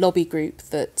is a lobby group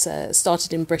that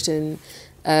started in Britain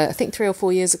I think 3 or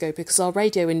 4 years ago, because our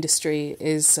radio industry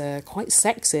is quite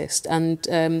sexist,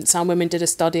 and Sound Women did a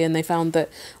study and they found that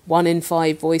 1 in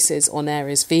 5 voices on air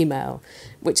is female,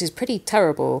 which is pretty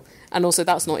terrible. And also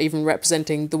that's not even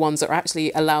representing the ones that are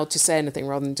actually allowed to say anything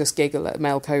rather than just giggle at a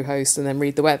male co-host and then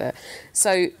read the weather.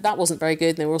 So that wasn't very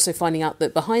good. And they were also finding out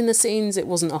that behind the scenes it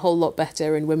wasn't a whole lot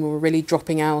better, and women were really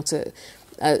dropping out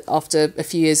after a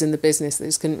few years in the business. They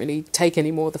just couldn't really take any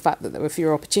more of the fact that there were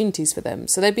fewer opportunities for them.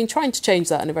 So they've been trying to change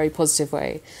that in a very positive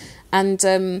way. And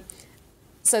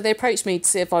so they approached me to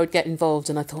see if I would get involved,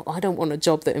 and I thought, I don't want a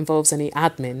job that involves any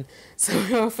admin. So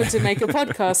I offered to make a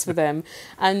podcast for them.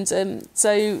 And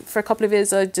so for a couple of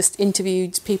years, I just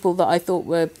interviewed people that I thought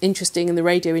were interesting in the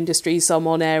radio industry, some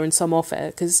on air and some off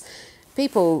air, because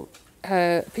people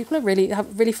are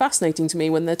really fascinating to me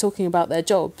when they're talking about their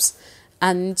jobs,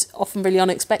 and often really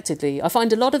unexpectedly. I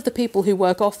find a lot of the people who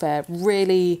work off air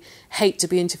really hate to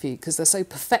be interviewed because they're so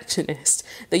perfectionist.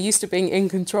 They're used to being in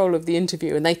control of the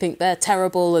interview, and they think they're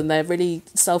terrible and they're really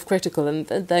self-critical, and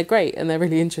they're great and they're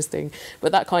really interesting.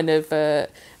 But that kind of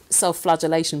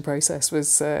self-flagellation process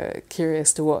was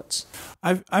curious to watch.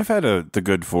 I've had the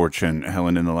good fortune,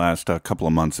 Helen, in the last couple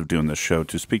of months of doing this show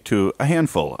to speak to a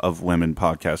handful of women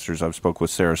podcasters. I've spoke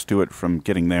with Sarah Stewart from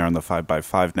Getting There on the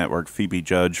 5x5 network, Phoebe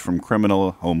Judge from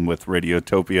Criminal, home with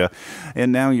Radiotopia,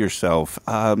 and now yourself.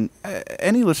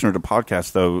 Any listener to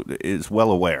podcasts, though, is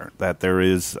well aware that there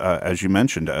is, as you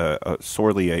mentioned,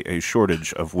 sorely a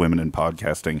shortage of women in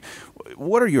podcasting.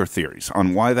 what are your theories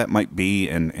on why that might be,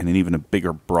 and an even a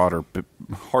bigger, broader,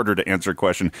 harder to answer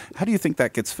question, how do you think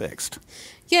that gets fixed?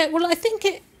 Yeah, well, I think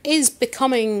it is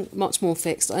becoming much more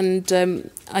fixed, and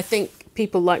I think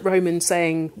people like Roman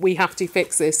saying we have to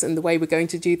fix this, and the way we're going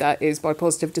to do that is by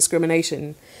positive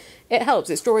discrimination. It helps.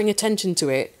 It's drawing attention to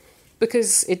it,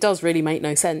 because it does really make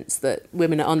no sense that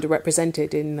women are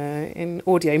underrepresented in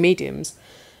audio mediums.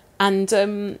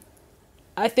 And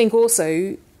I think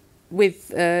also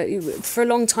for a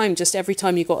long time, just every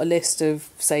time you got a list of,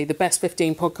 say, the best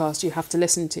 15 podcasts you have to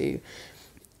listen to,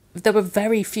 there were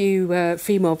very few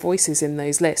female voices in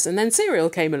those lists. And then Serial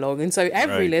came along, and so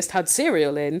every list had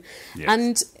Serial in. Yes.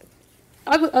 And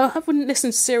I wouldn't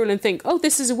listen to Serial and think, oh,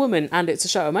 this is a woman and it's a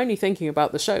show. I'm only thinking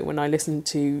about the show when I listen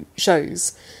to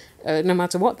shows, no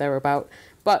matter what they're about.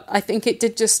 But I think it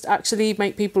did just actually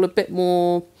make people a bit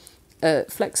more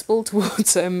flexible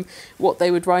towards what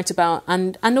they would write about.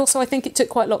 And also I think it took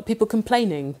quite a lot of people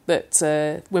complaining that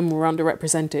women were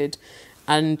underrepresented,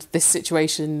 and this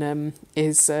situation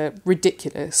is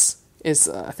ridiculous, is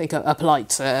I think a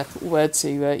polite word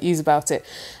to use about it.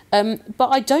 But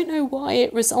I don't know why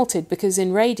it resulted, because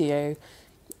in radio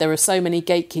there are so many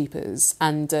gatekeepers,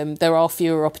 and there are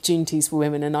fewer opportunities for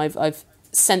women, and I've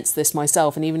sensed this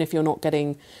myself. And even if you're not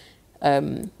getting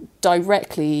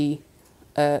directly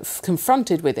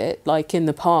confronted with it, like in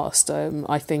the past,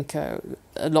 I think a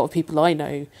lot of people I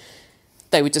know,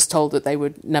 they were just told that they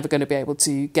were never going to be able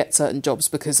to get certain jobs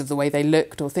because of the way they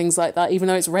looked or things like that, even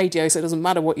though it's radio, so it doesn't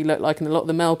matter what you look like. And a lot of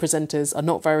the male presenters are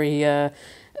not very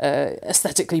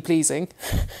aesthetically pleasing.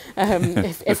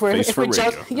 If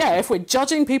we're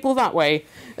judging people that way,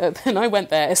 then I went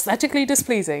there. Aesthetically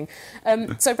displeasing.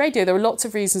 So radio, there were lots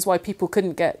of reasons why people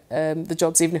couldn't get the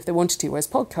jobs even if they wanted to, whereas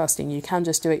podcasting, you can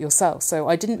just do it yourself. So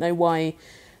I didn't know why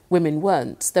women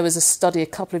weren't. There was a study a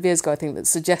couple of years ago, I think, that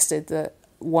suggested that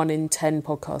 1 in 10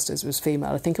 podcasters was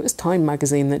female. I think it was Time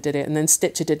magazine that did it, and then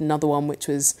Stitcher did another one which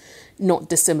was not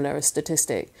dissimilar, a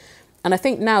statistic. And I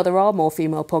think now there are more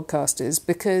female podcasters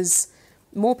because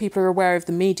more people are aware of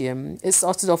the medium. It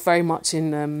started off very much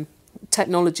in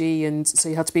technology, and so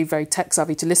you had to be very tech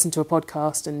savvy to listen to a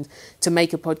podcast and to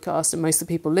make a podcast, and most of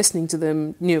the people listening to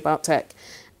them knew about tech.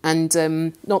 And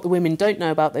not that women don't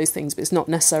know about those things, but it's not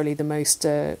necessarily the most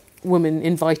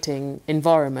woman-inviting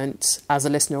environment as a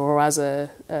listener or as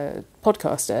a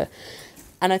podcaster.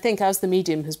 And I think as the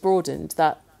medium has broadened,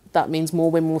 that means more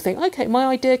women will think, okay, my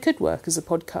idea could work as a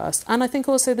podcast. And I think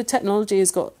also the technology has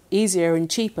got easier and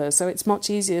cheaper, so it's much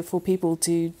easier for people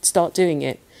to start doing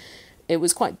it. It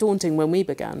was quite daunting when we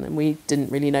began, and we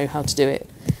didn't really know how to do it.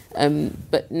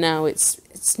 But now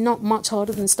it's not much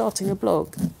harder than starting a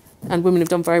blog, and women have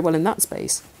done very well in that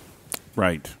space.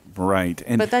 Right.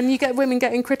 But then you get women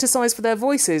getting criticised for their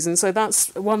voices, and so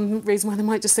that's one reason why they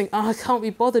might just think, I can't be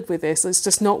bothered with this. It's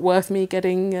just not worth me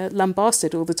getting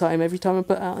lambasted all the time every time I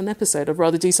put out an episode. I'd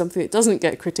rather do something that doesn't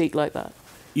get critiqued like that.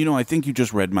 You know, I think you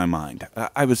just read my mind.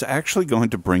 I was actually going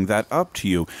to bring that up to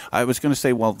you. I was going to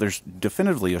say, well, there's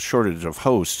definitively a shortage of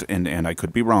hosts, and I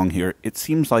could be wrong here. It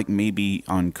seems like maybe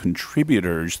on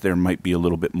contributors there might be a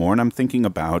little bit more, and I'm thinking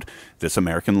about This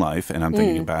American Life, and I'm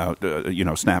thinking about,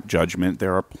 Snap Judgment.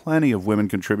 There are plenty of women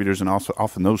contributors, and also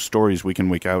often those stories week in,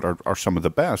 week out are some of the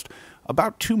best.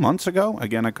 About 2 months ago,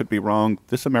 again, I could be wrong,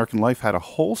 This American Life had a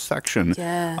whole section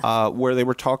where they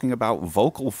were talking about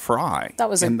vocal fry. That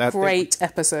was a great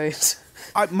episode.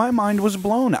 My mind was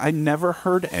blown. I never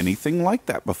heard anything like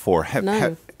that before.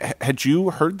 Had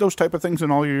you heard those type of things in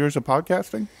all your years of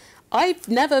podcasting? I've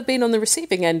never been on the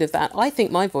receiving end of that. I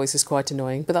think my voice is quite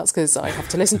annoying, but that's because I have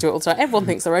to listen to it all the time. Everyone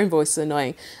thinks their own voice is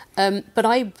annoying. But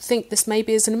I think this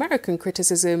maybe is an American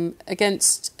criticism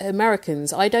against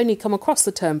Americans. I'd only come across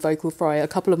the term vocal fry a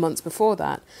couple of months before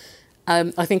that.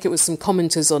 I think it was some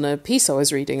commenters on a piece I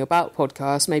was reading about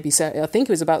podcasts. I think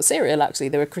it was about Serial, actually.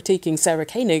 They were critiquing Sarah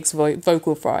Koenig's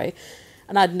vocal fry,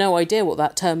 and I had no idea what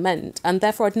that term meant. And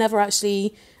therefore, I'd never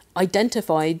actually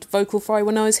identified vocal fry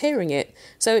when I was hearing it.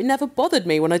 So it never bothered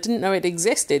me when I didn't know it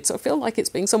existed. So I feel like it's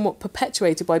being somewhat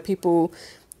perpetuated by people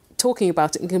talking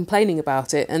about it and complaining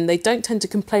about it. And they don't tend to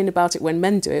complain about it when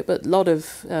men do it, but a lot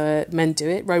of men do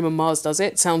it. Roman Mars does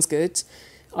it. Sounds good.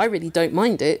 I really don't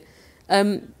mind it.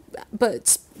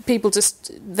 But people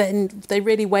just, then they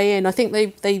really weigh in. I think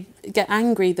they get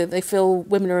angry that they feel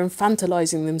women are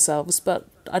infantilizing themselves, but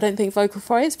I don't think vocal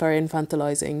fry is very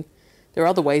infantilizing. There are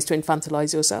other ways to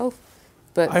infantilize yourself,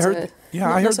 but I heard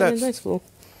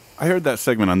that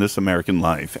segment on This American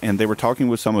Life, and they were talking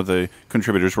with some of the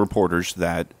contributors, reporters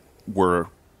that were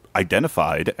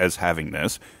identified as having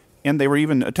this, and they were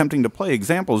even attempting to play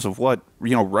examples of what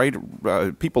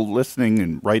people listening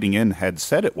and writing in had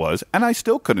said it was, and I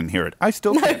still couldn't hear it. I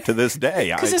still can't to this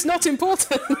day. Because it's not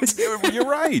important. You're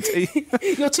right.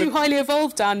 You're too highly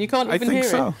evolved, Dan. You can't even hear it. I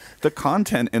think so. The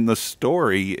content in the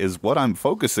story is what I'm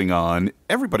focusing on.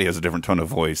 Everybody has a different tone of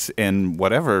voice, and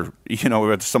whatever,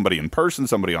 it's somebody in person,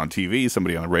 somebody on TV,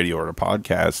 somebody on a radio or a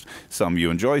podcast. Some you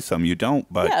enjoy, some you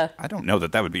don't. But I don't know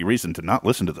that would be reason to not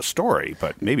listen to the story.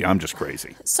 But maybe I'm just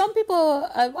crazy. Some people,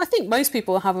 I think most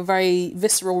people have a very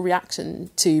visceral reaction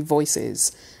to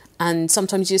voices. And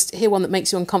sometimes you just hear one that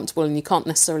makes you uncomfortable and you can't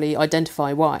necessarily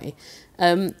identify why.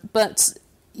 But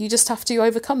you just have to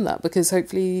overcome that, because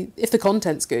hopefully if the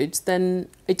content's good, then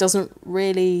it doesn't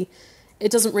really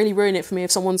ruin it for me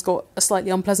if someone's got a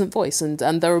slightly unpleasant voice. And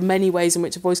there are many ways in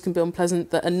which a voice can be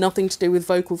unpleasant that are nothing to do with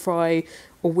vocal fry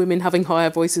or women having higher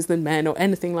voices than men or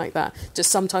anything like that. Just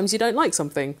sometimes you don't like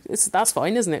something. That's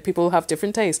fine, isn't it? People have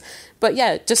different tastes. But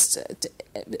yeah,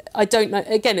 I don't know.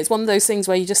 Again, it's one of those things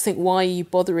where you just think, why are you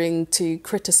bothering to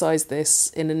criticise this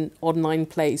in an online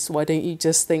place? Why don't you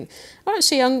just think,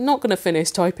 actually, I'm not going to finish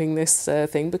typing this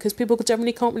thing, because people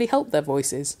generally can't really help their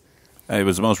voices. It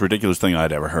was the most ridiculous thing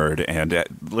I'd ever heard, and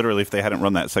literally, if they hadn't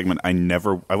run that segment, I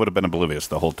would have been oblivious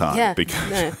the whole time. Yeah,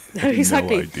 because no,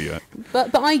 exactly. No idea.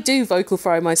 But I do vocal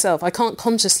fry myself. I can't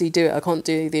consciously do it. I can't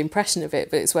do the impression of it,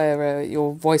 but it's where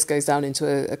your voice goes down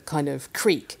into a kind of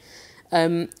creak.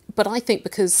 But I think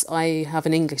because I have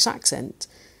an English accent,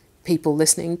 people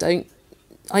listening don't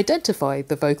identify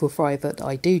the vocal fry that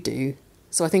I do.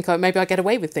 So I think maybe I get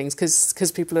away with things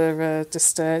because people are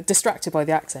just distracted by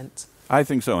the accent. I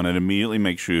think so, and it immediately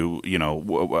makes you,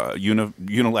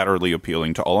 unilaterally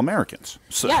appealing to all Americans.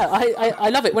 So. Yeah, I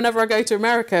love it. Whenever I go to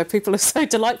America, people are so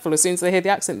delightful. As soon as they hear the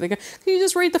accent, they go, "Can you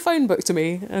just read the phone book to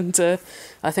me?" And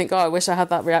I think, I wish I had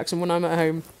that reaction when I'm at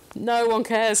home. No one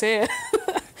cares here.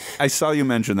 I saw you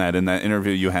mention that in that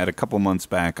interview you had a couple months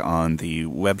back on the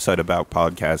website about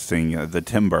podcasting, The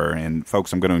Timber. And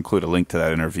folks, I'm going to include a link to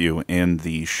that interview in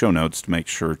the show notes to make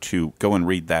sure to go and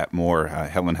read that more.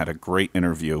 Helen had a great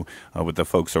interview with the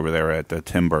folks over there at The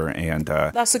Timber. And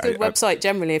that's a good website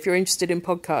generally. If you're interested in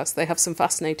podcasts, they have some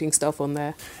fascinating stuff on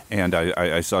there. And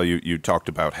I saw you talked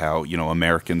about how,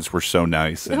 Americans were so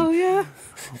nice. And oh, yeah.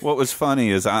 What was funny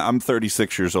is I'm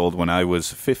 36 years old. When I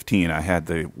was 15, I had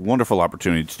the wonderful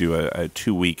opportunity to do a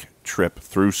 2-week trip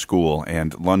through school,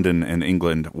 and London and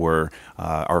England were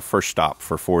our first stop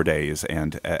for 4 days.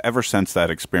 And ever since that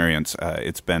experience,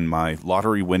 it's been my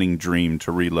lottery-winning dream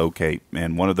to relocate.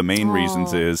 And one of the main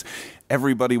reasons is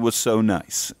everybody was so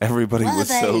nice. Everybody was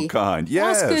so kind.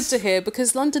 Yes. That's good to hear,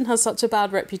 because London has such a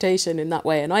bad reputation in that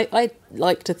way. And I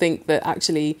like to think that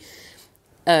actually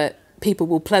people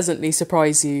will pleasantly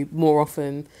surprise you more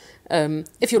often.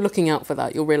 If you're looking out for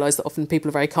that, you'll realise that often people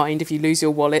are very kind. If you lose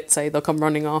your wallet, say, they'll come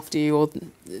running after you, or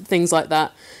things like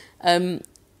that.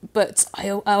 But I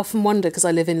often wonder, because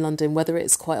I live in London, whether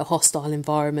it's quite a hostile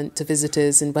environment to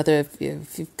visitors, and whether if you're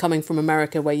coming from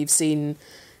America where you've seen,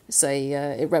 say,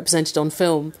 it represented on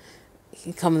film, you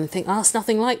can come and think, it's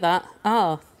nothing like that.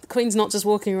 The Queen's not just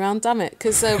walking around, damn it.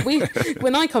 Because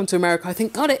when I come to America, I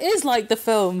think, God, it is like the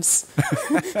films.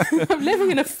 I'm living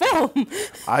in a film.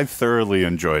 I thoroughly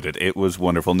enjoyed it. It was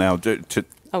wonderful. Now, to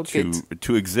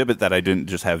exhibit that I didn't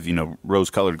just have,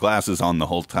 rose-colored glasses on the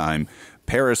whole time,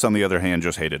 Paris, on the other hand,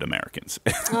 just hated Americans.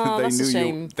 That's a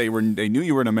shame. They knew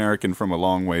you were an American from a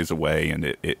long ways away,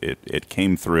 and it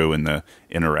came through in the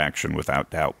interaction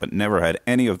without doubt. But never had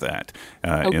any of that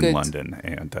in London,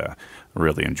 and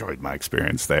really enjoyed my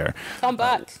experience there. Come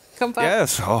back.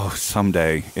 Yes. Oh,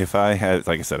 someday, if I had,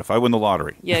 like I said, if I win the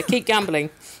lottery. Yeah, keep gambling.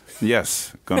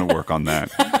 Yes, going to work on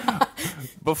that.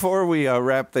 Before we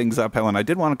wrap things up, Helen, I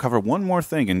did want to cover one more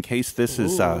thing in case this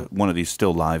is one of these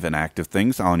still live and active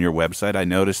things on your website. I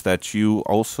noticed that you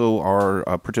also are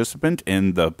a participant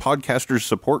in the Podcasters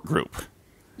Support Group.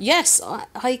 Yes,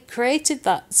 I created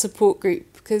that support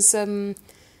group because that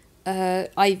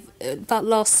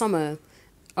last summer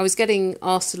I was getting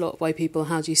asked a lot by people,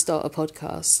 how do you start a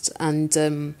podcast?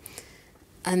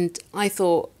 And I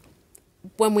thought,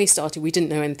 when we started, we didn't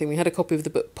know anything. We had a copy of the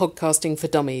book Podcasting for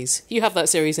Dummies. You have that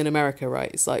series in America,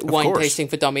 right? It's like wine tasting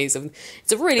for dummies. And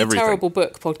it's a really terrible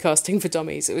book, Podcasting for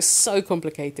Dummies. It was so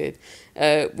complicated.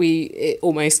 It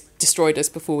almost destroyed us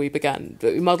before we began.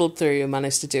 But we muddled through and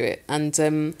managed to do it.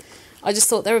 And I just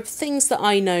thought there are things that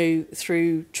I know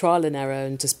through trial and error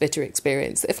and just bitter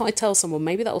experience that if I tell someone,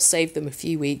 maybe that will save them a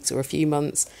few weeks or a few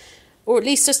months. Or at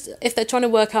least just if they're trying to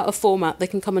work out a format, they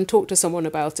can come and talk to someone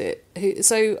about it.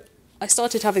 So I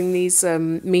started having these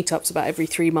meetups about every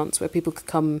 3 months where people could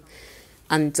come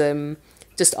and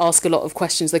just ask a lot of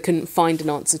questions they couldn't find an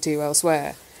answer to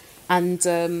elsewhere. And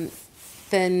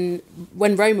then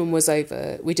when Roman was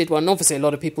over, we did one. Obviously, a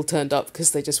lot of people turned up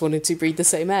because they just wanted to breathe the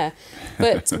same air.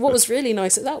 But what was really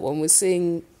nice at that one was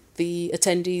seeing the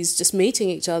attendees just meeting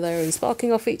each other and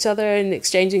sparking off each other and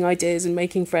exchanging ideas and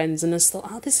making friends. And I just thought,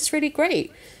 oh, this is really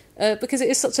great. Because it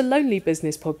is such a lonely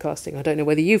business, podcasting. I don't know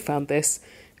whether you found this,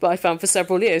 but I found for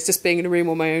several years just being in a room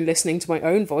on my own, listening to my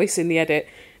own voice in the edit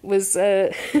was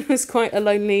was quite a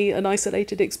lonely and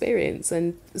isolated experience.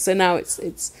 And so now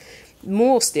it's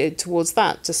more steered towards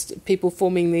that, just people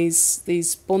forming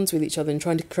these bonds with each other and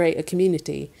trying to create a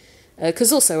community.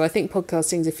 Because also I think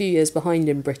podcasting is a few years behind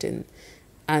in Britain,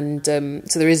 and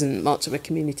so there isn't much of a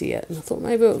community yet. And I thought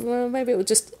maybe it would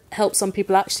just help some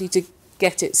people actually to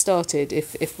get it started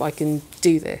if I can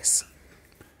do this.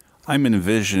 I'm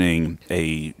envisioning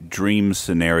a dream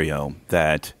scenario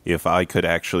that if I could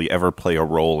actually ever play a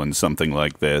role in something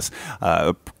like this.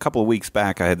 A couple of weeks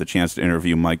back, I had the chance to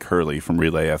interview Mike Hurley from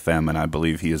Relay FM, and I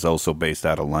believe he is also based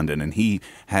out of London. And he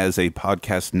has a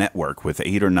podcast network with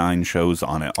 8 or 9 shows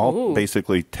on it, all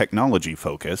basically technology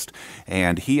focused.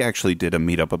 And he actually did a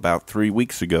meetup about 3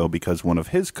 weeks ago because one of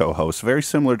his co-hosts, very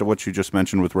similar to what you just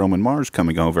mentioned with Roman Mars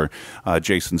coming over,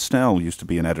 Jason Snell used to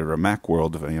be an editor of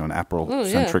Macworld, an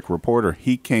Apple-centric reporter.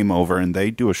 He came over and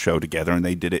they do a show together, and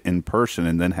they did it in person,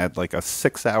 and then had like a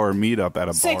 6-hour meetup at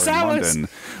a bar in London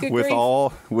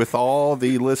with all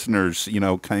the listeners,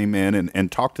 came in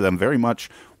and talked to them. Very much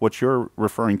what you're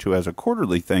referring to as a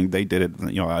quarterly thing. They did it,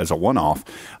 as a one-off.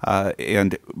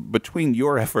 And between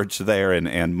your efforts there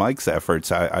and Mike's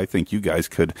efforts, I think you guys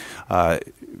could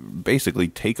basically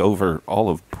take over all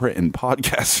of Britain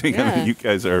podcasting. Yeah. I mean, you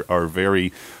guys are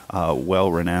very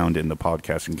well-renowned in the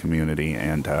podcasting community,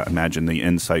 and imagine the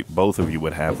insight both of you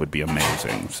would have would be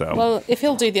amazing. So, well, if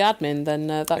he'll do the admin, then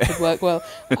that could work well.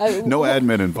 No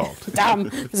admin involved. Damn,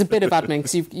 there's a bit of admin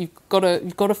because you've got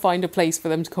to find a place for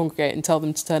them to congregate and tell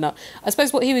them to turn up. I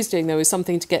suppose what he was doing though is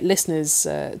something to get listeners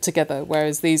together,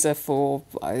 whereas these are for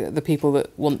the people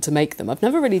that want to make them. I've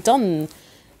never really done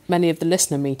many of the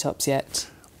listener meetups yet.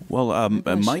 Well,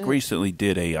 Mike recently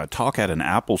did a talk at an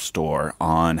Apple store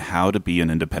on how to be an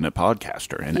independent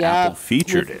podcaster, and Apple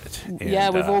featured it.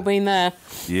 And, we've all been there.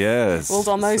 Yes. All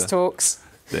done those talks.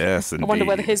 Yes, indeed. I wonder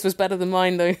whether his was better than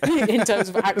mine, though, in terms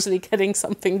of actually getting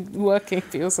something working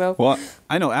for yourself. Well,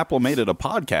 I know Apple made it a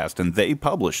podcast, and they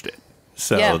published it.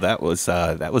 So that was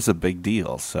a big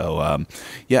deal. So,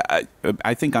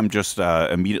 I think I'm just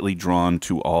immediately drawn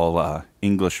to all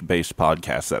English-based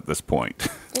podcasts at this point.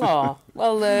 Oh,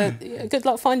 well, good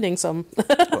luck finding some.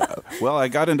 Well, I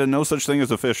got into No Such Thing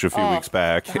as a Fish a few weeks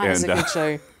back. That is a good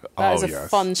show. That is a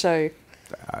fun show.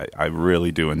 I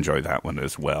really do enjoy that one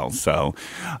as well. So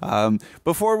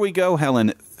before we go,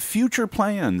 Helen, future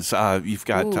plans. You've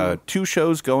got 2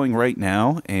 shows going right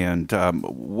now, and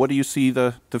what do you see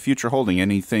the future holding?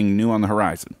 Anything new on the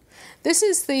horizon? This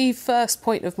is the first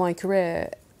point of my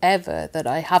career ever that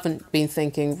I haven't been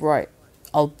thinking, right,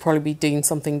 I'll probably be doing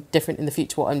something different in the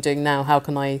future, what I'm doing now. How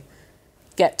can I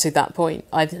get to that point?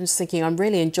 I'm just thinking I'm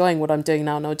really enjoying what I'm doing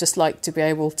now, and I would just like to be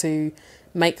able to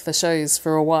make the shows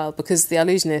for a while, because The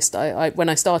Allusionist, when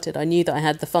I started, I knew that I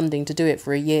had the funding to do it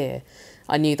for a year.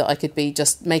 I knew that I could be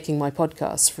just making my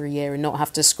podcasts for a year and not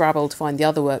have to scrabble to find the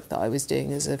other work that I was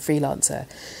doing as a freelancer.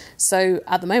 So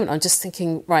at the moment, I'm just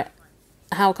thinking, right,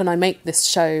 how can I make this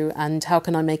show and how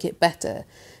can I make it better?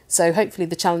 So hopefully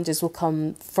the challenges will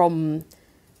come from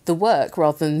the work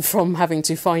rather than from having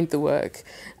to find the work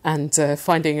and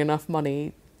finding enough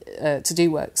money to do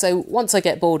work. So once I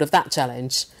get bored of that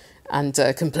challenge and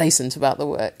complacent about the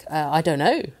work, I don't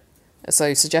know.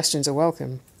 So suggestions are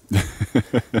welcome.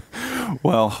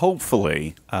 Well,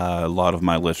 hopefully a lot of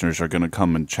my listeners are going to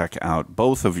come and check out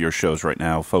both of your shows right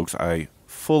now. Folks, I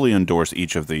fully endorse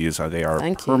each of these. They are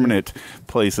permanent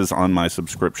places on my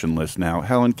subscription list now.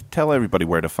 Helen, tell everybody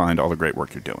where to find all the great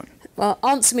work you're doing. Well,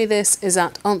 Answer Me This is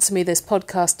at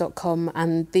answermethispodcast.com,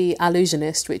 and The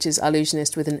Allusionist, which is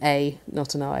Allusionist with an A,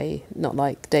 not an I, not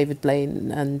like David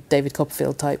Blaine and David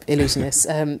Copperfield type illusionist.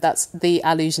 That's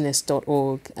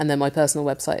theallusionist.org, and then my personal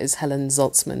website is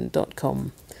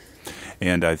helenzaltzman.com.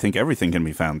 And I think everything can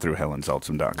be found through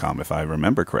helenzaltzman.com, if I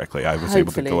remember correctly. I was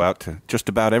able to go out to just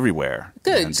about everywhere.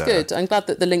 Good, good. I'm glad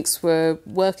that the links were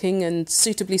working and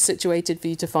suitably situated for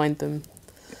you to find them.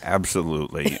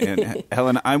 Absolutely. And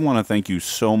Helen, I want to thank you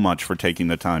so much for taking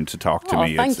the time to talk to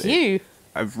me. Thank you.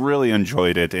 I've really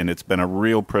enjoyed it, and it's been a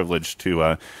real privilege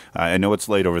to, I know it's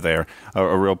late over there,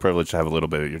 a real privilege to have a little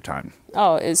bit of your time.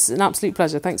 Oh, it's an absolute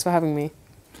pleasure. Thanks for having me.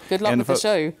 Good luck with the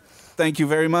show. Thank you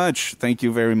very much. Thank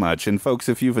you very much. And folks,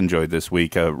 if you've enjoyed this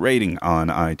week, a rating on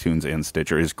iTunes and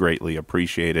Stitcher is greatly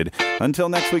appreciated. Until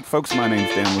next week, folks, my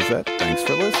name's Dan Lizette. Thanks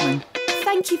for listening.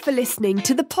 Thank Thank you for listening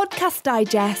to the Podcast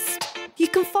Digest. You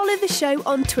can follow the show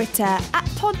on Twitter at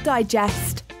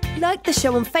PodDigest. Like the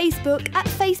show on Facebook at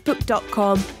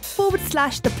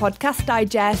facebook.com/The Podcast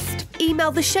Digest.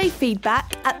 Email the show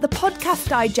feedback at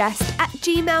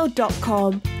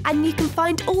thepodcastdigest@gmail.com. And you can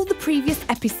find all the previous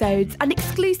episodes and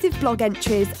exclusive blog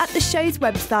entries at the show's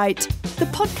website,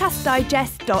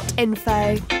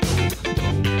 thepodcastdigest.info.